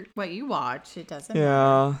influence what you watch. It doesn't matter.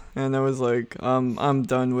 Yeah, and I was like, I'm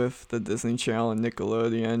done with the Disney Channel and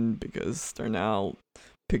Nickelodeon because they're now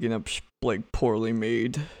picking up like poorly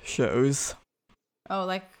made shows. Oh,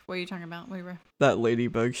 like what are you talking about? That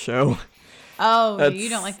Ladybug show. Oh, you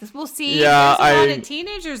don't like this. We'll see. Yeah, there's a lot of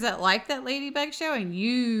teenagers that like that Ladybug show, and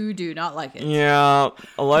you do not like it. Yeah,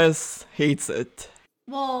 Elias hates it.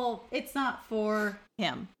 Well, it's not for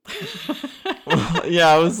him. Yeah,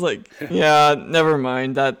 I was like, yeah, never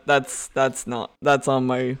mind. That's on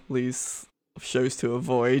my list of shows to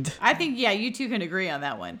avoid. I think you two can agree on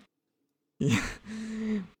that one. Yeah.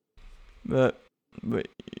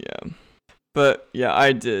 But yeah,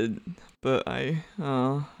 I did But I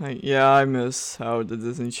miss how the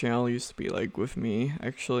Disney Channel used to be like with me,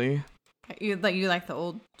 actually. You like the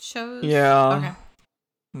old shows? Yeah. Okay.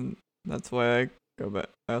 And that's why I go back.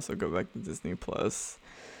 I also go back to Disney Plus.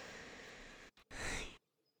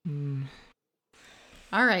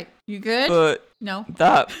 All right. You good? But no.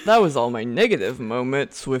 that was all my negative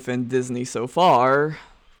moments within Disney so far.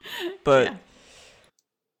 But Yeah.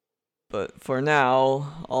 but for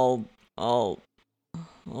now,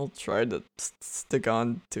 I'll try to stick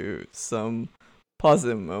on to some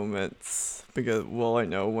positive moments because I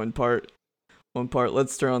know one part.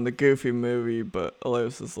 Let's turn on the Goofy movie, but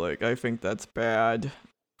Elias is like, I think that's bad.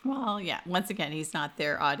 Well, yeah. Once again, he's not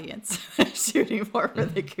their audience shooting for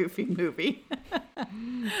the Goofy movie. I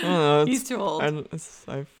don't know, He's too old. I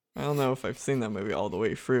don't know if I've seen that movie all the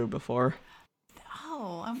way through before.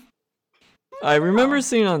 Oh, I remember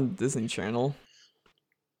seeing it on Disney Channel.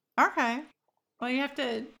 okay. Well, you have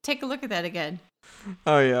to take a look at that again.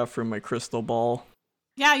 Oh yeah, from my crystal ball.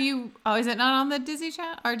 Yeah, is it not on the Disney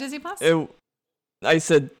Channel or Disney Plus? I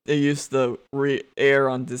said it used to air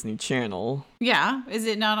on Disney Channel. Yeah, is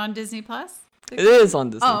it not on Disney Plus? It is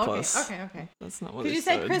on Disney okay. Plus. Okay. That's not what Because I you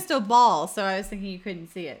said. said crystal ball, so I was thinking you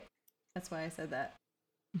couldn't see it. That's why I said that.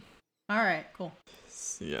 All right, cool.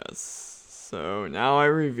 Yes. So now I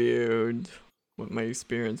reviewed what my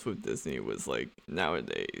experience with Disney was like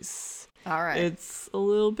nowadays. All right. It's a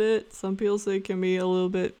little bit, some people say it can be a little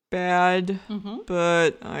bit bad,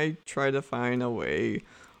 but I try to find a way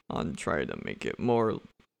on try to make it more,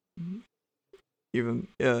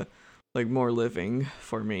 more living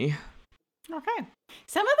for me. Okay.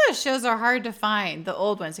 Some of those shows are hard to find, the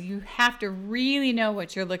old ones. So you have to really know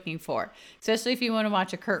what you're looking for, especially if you want to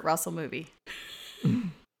watch a Kurt Russell movie.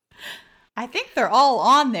 I think they're all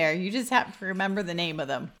on there. You just have to remember the name of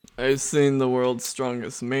them. I've seen The World's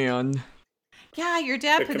Strongest Man. Yeah, your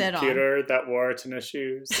dad The put that on. computer that wore tennis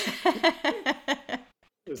shoes.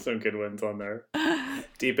 There's some good ones on there.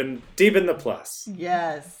 Deep in the plus.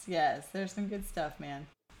 Yes. There's some good stuff, man.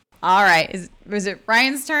 All right. Was it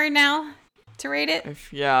Ryan's turn now to rate it?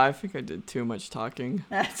 I think I did too much talking.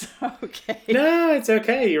 That's okay. No, it's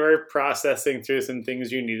okay. You were processing through some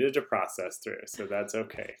things you needed to process through, so that's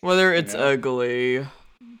okay. Whether it's ugly,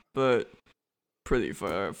 but pretty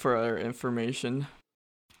for our information.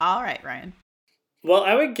 All right, Ryan. Well,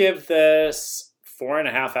 I would give this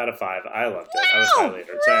 4.5 out of 5. I loved it. I was highly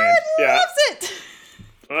entertained. Ryan loves it.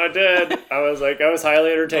 I did. I was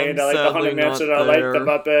highly entertained. I like the Haunted Mansion. I like the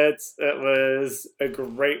Muppets. It was a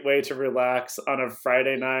great way to relax on a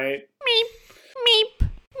Friday night. Meep, meep,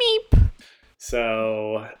 meep.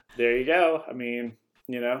 So there you go. I mean,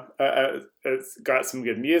 it's got some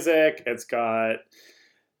good music. It's got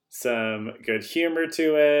some good humor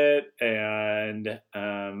to it, and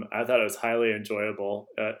I thought it was highly enjoyable.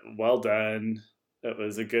 Well done. It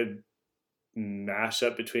was a good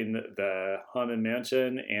mashup between the Haunted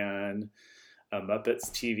Mansion and a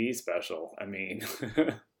Muppets TV special. I mean,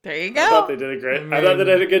 there you go. I thought they did a great. I thought they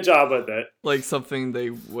did a good job with it. Like something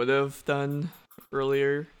they would have done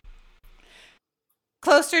earlier.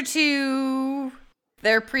 Closer to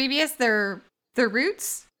their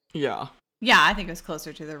roots. Yeah. Yeah, I think it was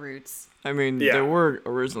closer to the roots. I mean, they were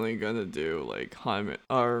originally gonna do like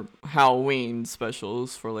Halloween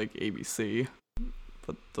specials for like ABC,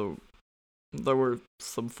 but there were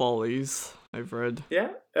some follies I've read. Yeah,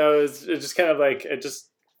 it just kind of like it just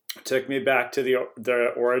took me back to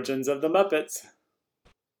the origins of the Muppets.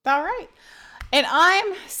 All right. And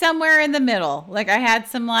I'm somewhere in the middle. Like I had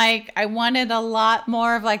I wanted a lot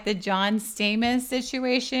more of like the John Stamos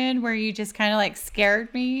situation where you just kind of like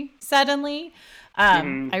scared me suddenly.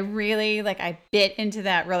 I really I bit into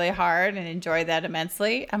that really hard and enjoyed that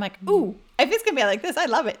immensely. I'm like, ooh, if it's going to be like this, I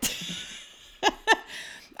love it.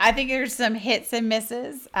 I think there's some hits and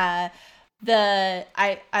misses. I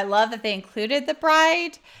love that they included the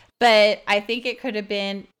bride, but I think it could have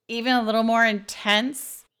been even a little more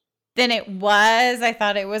intense than it was. I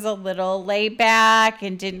thought it was a little laid back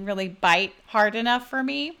and didn't really bite hard enough for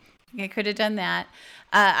me. I could have done that.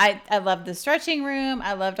 I loved the stretching room.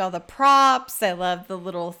 I loved all the props. I loved the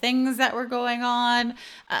little things that were going on.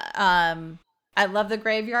 I love the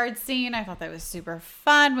graveyard scene. I thought that was super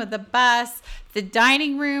fun with the bus. The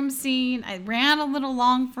dining room scene, I ran a little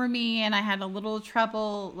long for me and I had a little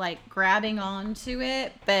trouble grabbing onto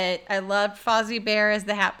it, but I loved Fozzie Bear as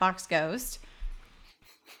the Hatbox Ghost.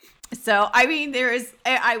 So, I mean,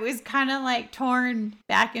 I was kind of torn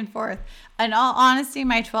back and forth. In all honesty,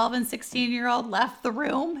 my 12 and 16-year-old left the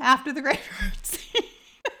room after the graveyard scene.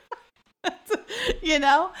 You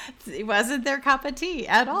know, it wasn't their cup of tea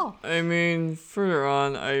at all. I mean, further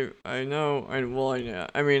on, I know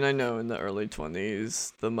in the early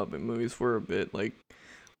 20s, the Muppet movies were a bit like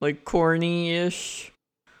corny-ish.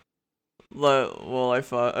 Well, I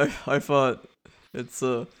thought it's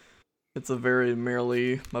a very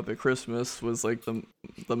Merry Muppet Christmas was like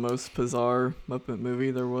the most bizarre Muppet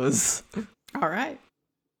movie there was. All right.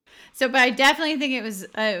 So, but I definitely think it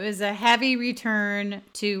was a heavy return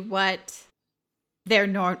to what they're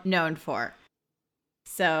known for.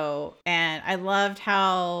 So, and I loved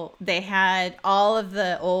how they had all of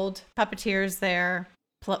the old puppeteers there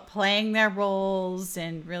playing their roles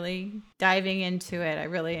and really diving into it. I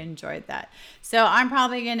really enjoyed that. So I'm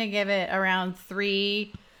probably going to give it around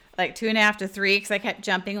 3, like 2.5 to 3, because I kept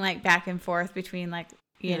jumping like back and forth between like,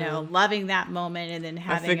 you know, loving that moment and then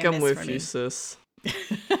having I think a I'm miss with for you, me. sis.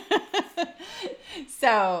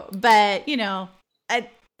 So, but you know,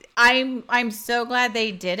 I'm so glad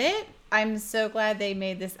they did it. I'm so glad they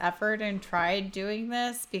made this effort and tried doing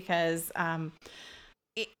this because I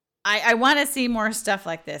want to see more stuff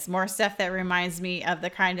like this, more stuff that reminds me of the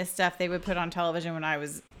kind of stuff they would put on television when I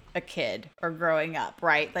was a kid or growing up,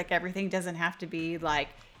 right? Like everything doesn't have to be like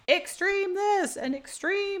extreme this and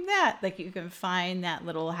extreme that. Like you can find that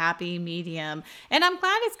little happy medium, and I'm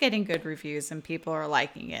glad it's getting good reviews and people are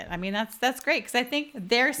liking it. I mean, that's great because I think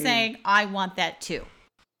they're saying, I want that too.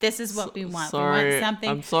 This is what we want. We want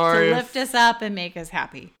something to lift us up and make us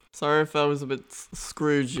happy. Sorry if I was a bit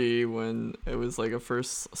Scroogey when it was like a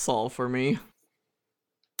first Saul for me.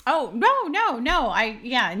 Oh, no.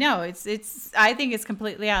 It's I think it's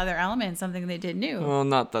completely out of their element, something they did new. Well,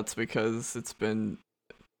 not that's because it's been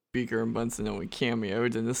Beaker and Bunsen only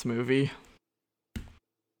cameoed in this movie.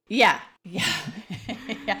 Yeah. Yeah.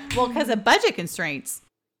 Well, because of budget constraints.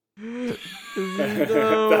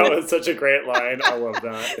 That was such a great line. I love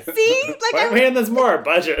that. See? Like why are we handing this more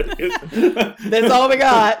budget? That's all we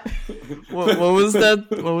got. What was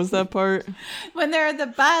that? What was that part? When they're at the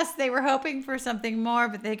bus, they were hoping for something more,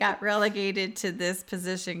 but they got relegated to this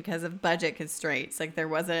position because of budget constraints. Like there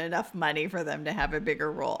wasn't enough money for them to have a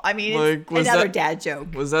bigger role. I mean, it's another dad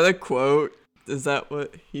joke. Was that a quote? Is that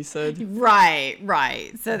what he said? Right.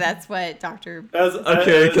 So that's what Dr.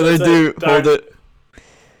 Okay, hold it.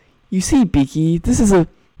 You see, Beaky, this is a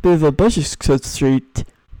bit of a budget constraint.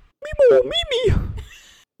 Mimi.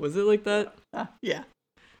 Was it like that? Yeah.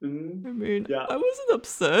 I mean, yeah. I wasn't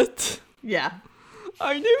upset. Yeah.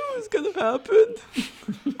 I knew it was gonna happen.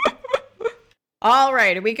 All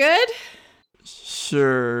right, are we good?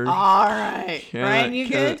 Sure. All right. Ryan, you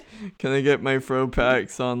good? Can I get my throw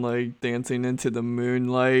packs on like Dancing into the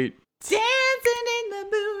Moonlight? Dancing in the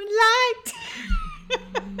moonlight.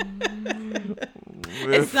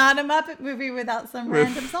 It's not a Muppet movie without some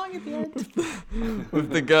random song at the end. With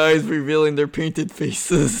the guys revealing their painted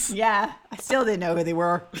faces. Yeah, I still didn't know who they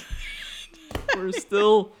were. We're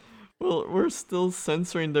still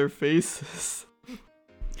censoring their faces.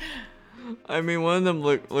 I mean, one of them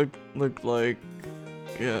looked like,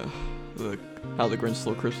 yeah, look How the Grinch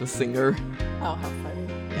Stole Christmas singer. Oh, how funny!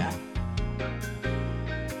 Yeah.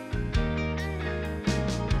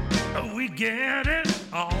 We get it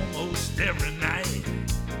almost every night.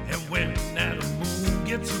 And when that moon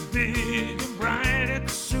gets big and bright,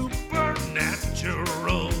 it's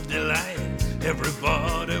supernatural delight.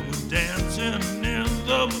 Everybody was dancing in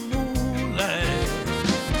the moonlight.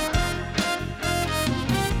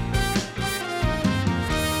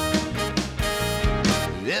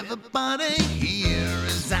 Everybody here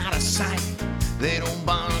is out of sight. They don't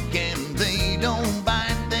bark and they don't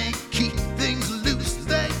bite. They keep things loose,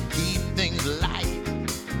 they keep things light.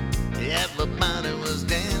 Everybody was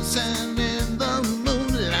dancing in the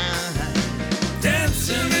moonlight.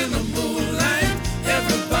 Dancing in the moonlight,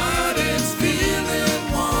 everybody's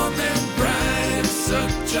feeling warm and bright.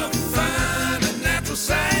 Such a fine and natural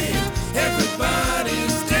sight.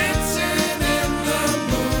 Everybody's dancing in the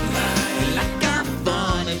moonlight. Like our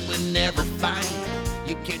fun, it would never fight.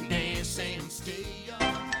 You can dance and stay up.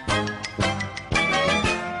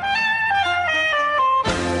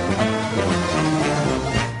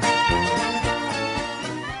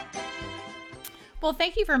 Well,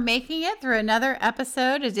 thank you for making it through another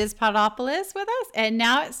episode of Dispodopolis with us. And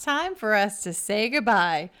now it's time for us to say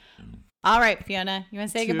goodbye. All right, Fiona, you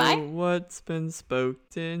want to say goodbye? To what's been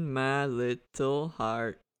spoken, my little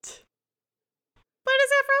heart. What is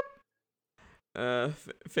that from?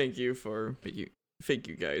 Thank you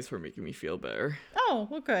guys for making me feel better. Oh,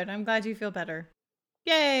 well, good. I'm glad you feel better.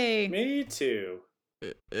 Yay! Me too.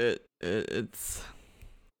 I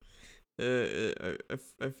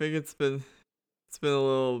think it's been a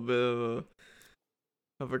little bit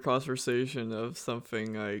of have a conversation of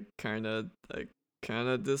something I kind of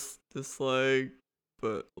dislike,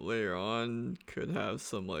 but later on could have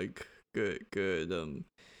some like good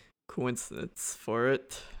coincidence for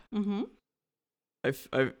it. Mm-hmm. I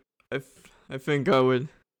think I would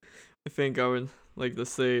like to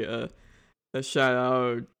say a shout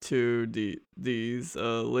out to these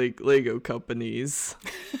Lego companies.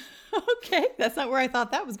 Okay, that's not where I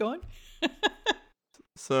thought that was going.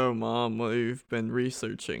 So, Mom, what have you been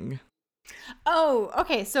researching? Oh,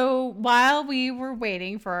 okay. So while we were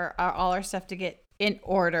waiting for all our stuff to get in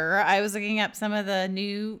order, I was looking up some of the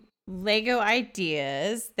new Lego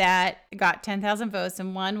ideas that got 10,000 votes,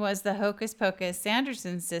 and one was the Hocus Pocus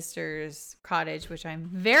Sanderson Sisters cottage, which I'm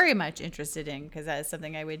very much interested in because that is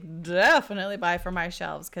something I would definitely buy for my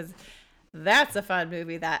shelves because that's a fun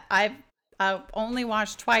movie that I've only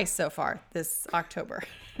watched twice so far this October.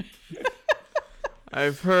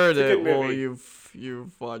 I've heard It's a it. good Well, movie.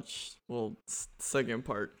 you've watched second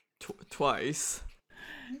part twice.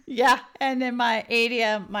 Yeah, and then my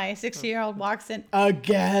 60-year-old walks in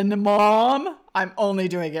again, Mom. I'm only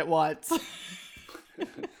doing it once.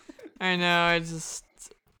 I know. I just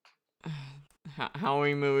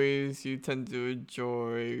Halloween movies you tend to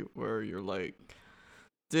enjoy where you're like,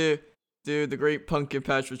 do the Great Pumpkin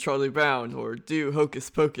Patch with Charlie Brown or do Hocus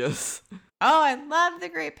Pocus. Oh, I love the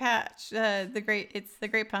Great Patch. It's the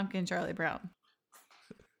Great Pumpkin, Charlie Brown.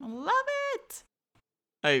 I love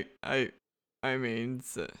it. I mean,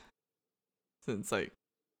 since like,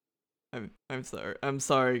 I'm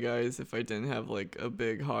sorry guys if I didn't have like a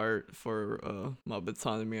big heart for Muppets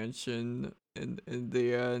Haunted Mansion in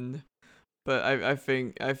the end, but I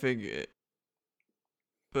think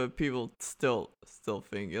but people still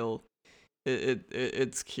think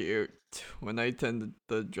it's cute when I tend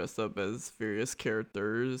to dress up as various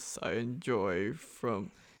characters I enjoy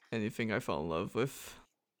from anything I fall in love with.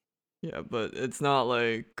 Yeah, but it's not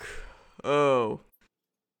like, oh,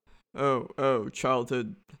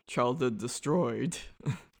 childhood destroyed.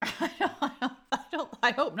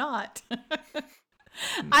 I hope not.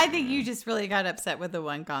 I think you just really got upset with the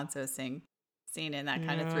one Gonzo scene and that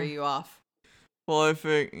kind of threw you off. Well, I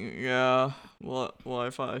think, yeah. Well, I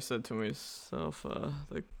thought I said to myself,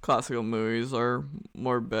 the classical movies are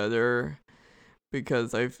more better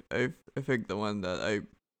because I think the one that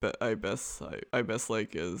I best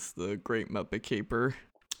like is the Great Muppet Caper.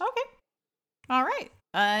 Okay. All right.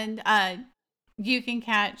 And you can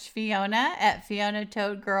catch Fiona at Fiona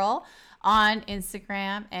Toad Girl on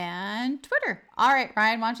Instagram and Twitter. All right,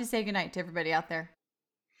 Ryan, why don't you say goodnight to everybody out there?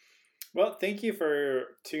 Well, thank you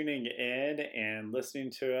for tuning in and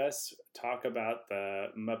listening to us talk about the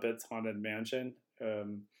Muppets Haunted Mansion.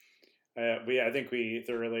 I think we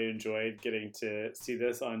thoroughly enjoyed getting to see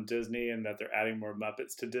this on Disney and that they're adding more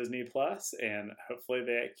Muppets to Disney Plus, and hopefully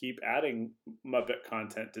they keep adding Muppet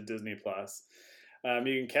content to Disney Plus.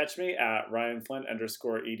 You can catch me at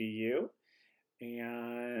RyanFlynn_edu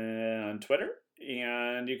and on Twitter.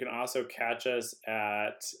 And you can also catch us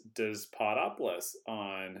at DizPodopolis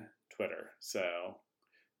on Twitter. So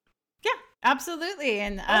Yeah, absolutely.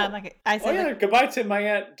 And like I said, goodbye to my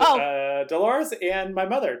aunt Dolores and my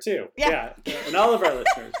mother too. Yeah. And all of our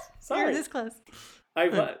listeners. Sorry, you're this close. I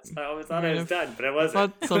always thought I was done, but I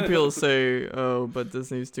wasn't. But some people say, oh, but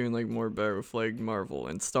Disney's doing like more better with like Marvel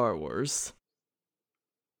and Star Wars.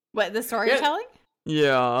 What, the storytelling?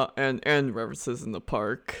 Yeah, and references in the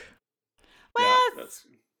park. Well, that's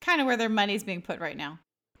kind of where their money's being put right now.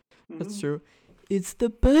 That's true. It's the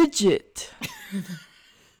budget.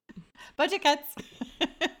 Budget cuts.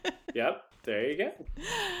 Yep, there you go.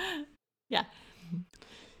 Yeah.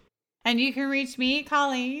 And you can reach me,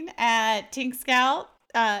 Colleen, at Tink Scout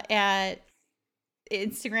at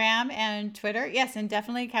Instagram and Twitter. Yes, and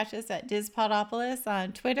definitely catch us at DizPodopolis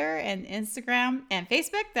on Twitter and Instagram and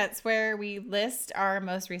Facebook. That's where we list our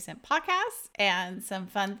most recent podcasts and some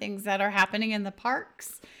fun things that are happening in the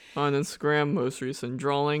parks. On Instagram, most recent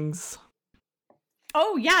drawings.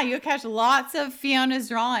 Oh, yeah, you'll catch lots of Fiona's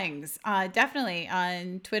drawings, definitely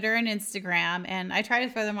on Twitter and Instagram. And I try to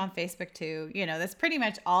throw them on Facebook too. You know, that's pretty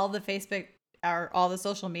much all the Facebook or all the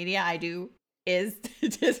social media I do is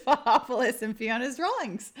DizPodopolis and Fiona's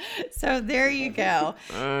drawings. So there you go.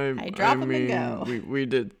 I drop them and go. We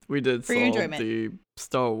did For your solve enjoyment. the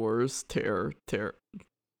Star Wars Tales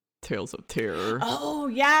of Terror. Oh,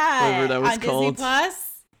 yeah. Whatever that was on called. Disney Plus.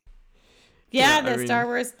 Yeah, I the mean, Star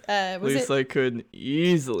Wars. At least I could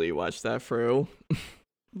easily watch that through.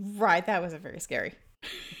 Right, that wasn't very scary.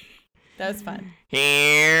 That was fun.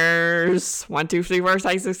 Here's 1, 2, 3, 4,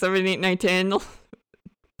 5, 6, 7, 8, 9, 10.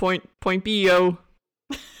 Point B, yo.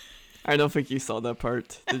 I don't think you saw that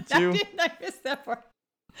part, did you? I miss that part.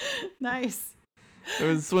 Nice. It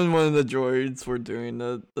was when one of the droids were doing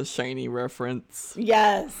the shiny reference.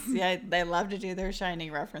 Yes. Yeah, they love to do their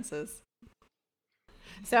Shining references.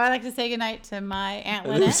 So I'd like to say goodnight to my Aunt It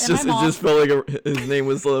Lynette was and just, my it mom. just felt like his name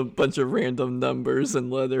was a bunch of random numbers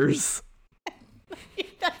and letters.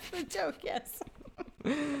 That's the joke, yes.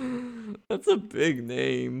 That's a big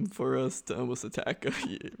name for us to almost attack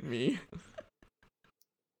me.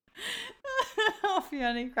 Oh,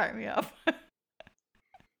 Fiona, you crack me up.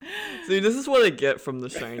 See, this is what I get from The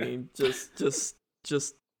Shining. Just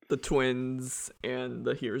the twins and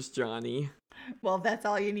the Here's Johnny. Well, that's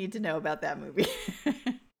all you need to know about that movie.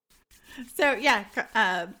 So yeah,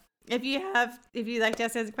 if you'd like to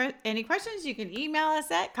ask us any questions, you can email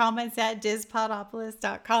us at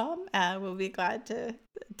comments@dispodopolis.com. We'll be glad to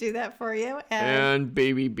do that for you. And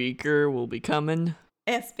Baby Beaker will be coming.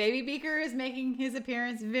 Yes, Baby Beaker is making his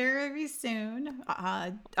appearance very soon.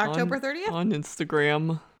 October 30th? On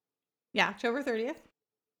Instagram. Yeah, October 30th.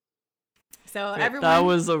 So Yeah, everyone... that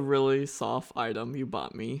was a really soft item you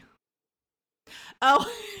bought me. Oh,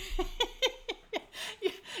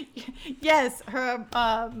 yes. Her.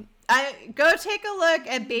 I go take a look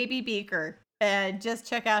at Baby Beaker and just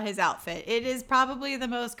check out his outfit. It is probably the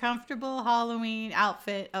most comfortable Halloween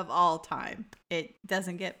outfit of all time. It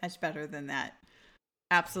doesn't get much better than that.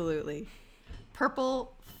 Absolutely.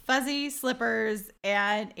 Purple fuzzy slippers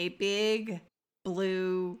and a big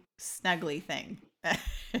blue snuggly thing.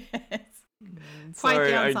 It's quite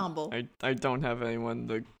Sorry, the ensemble. I don't have anyone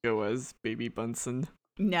to go as Baby Bunsen.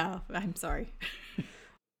 No, I'm sorry.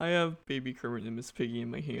 I have Baby Kermit and Miss Piggy in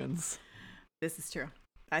my hands. This is true.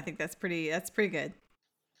 I think that's pretty good.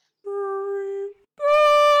 Hurry back!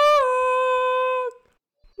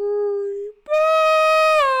 Hurry back!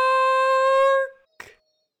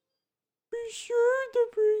 Be sure to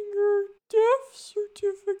bring your death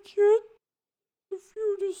certificate if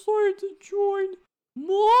you decide to join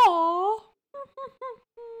moi.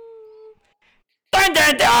 Dun,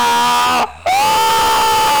 dun, dun!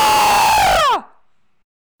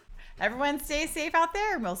 Everyone stay safe out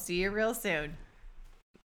there, and we'll see you real soon.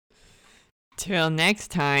 Till next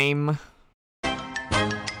time.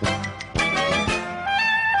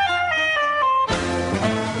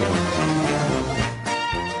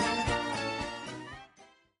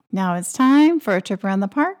 Now it's time for a trip around the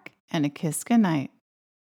park and a kiss goodnight.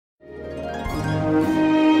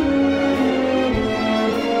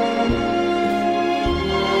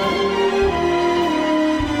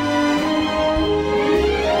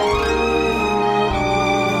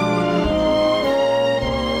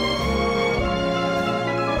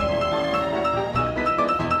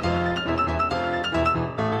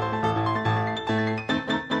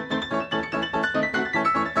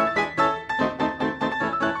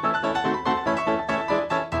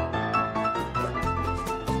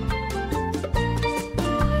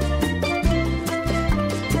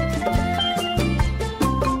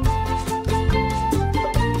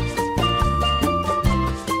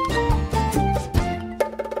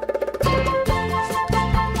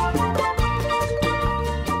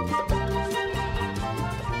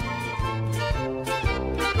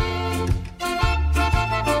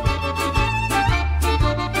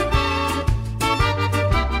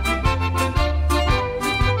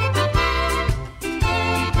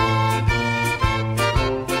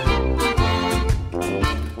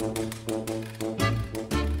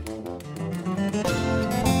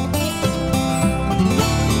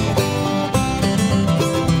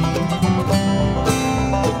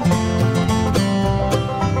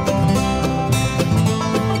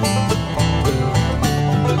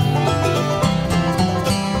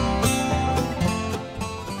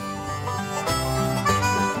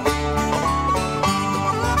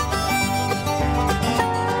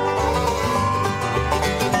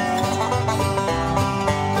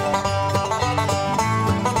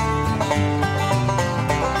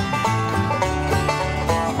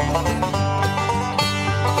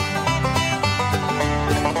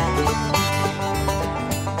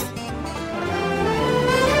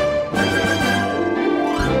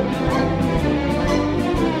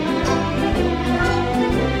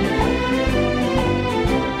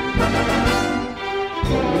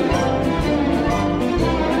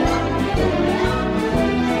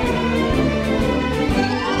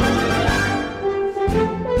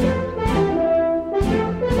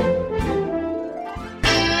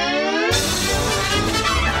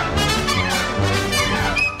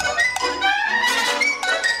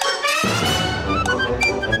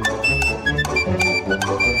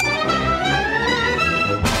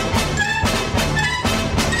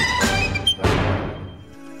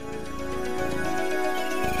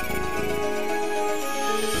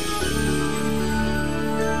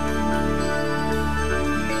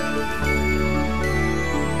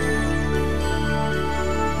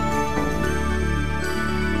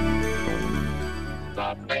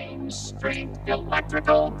 the Main Street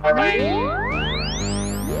Electrical Parade.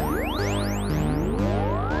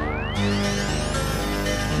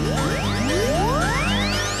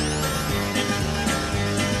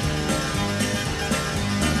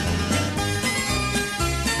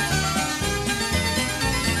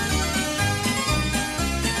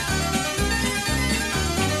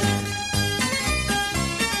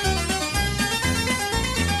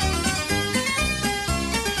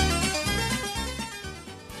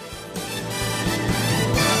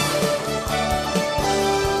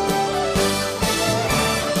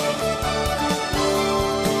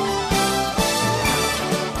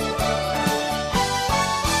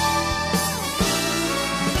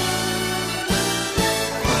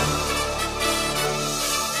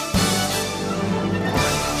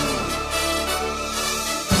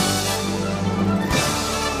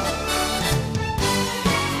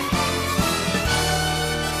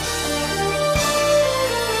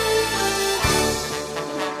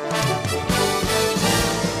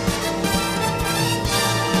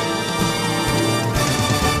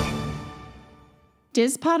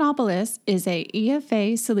 Dizpodopolis is a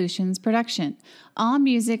EFA Solutions production. All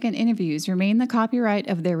music and interviews remain the copyright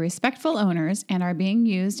of their respectful owners and are being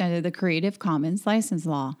used under the Creative Commons license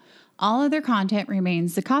law. All other content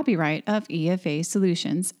remains the copyright of EFA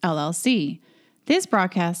Solutions, LLC. This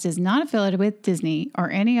broadcast is not affiliated with Disney or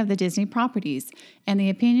any of the Disney properties, and the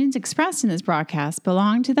opinions expressed in this broadcast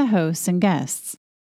belong to the hosts and guests.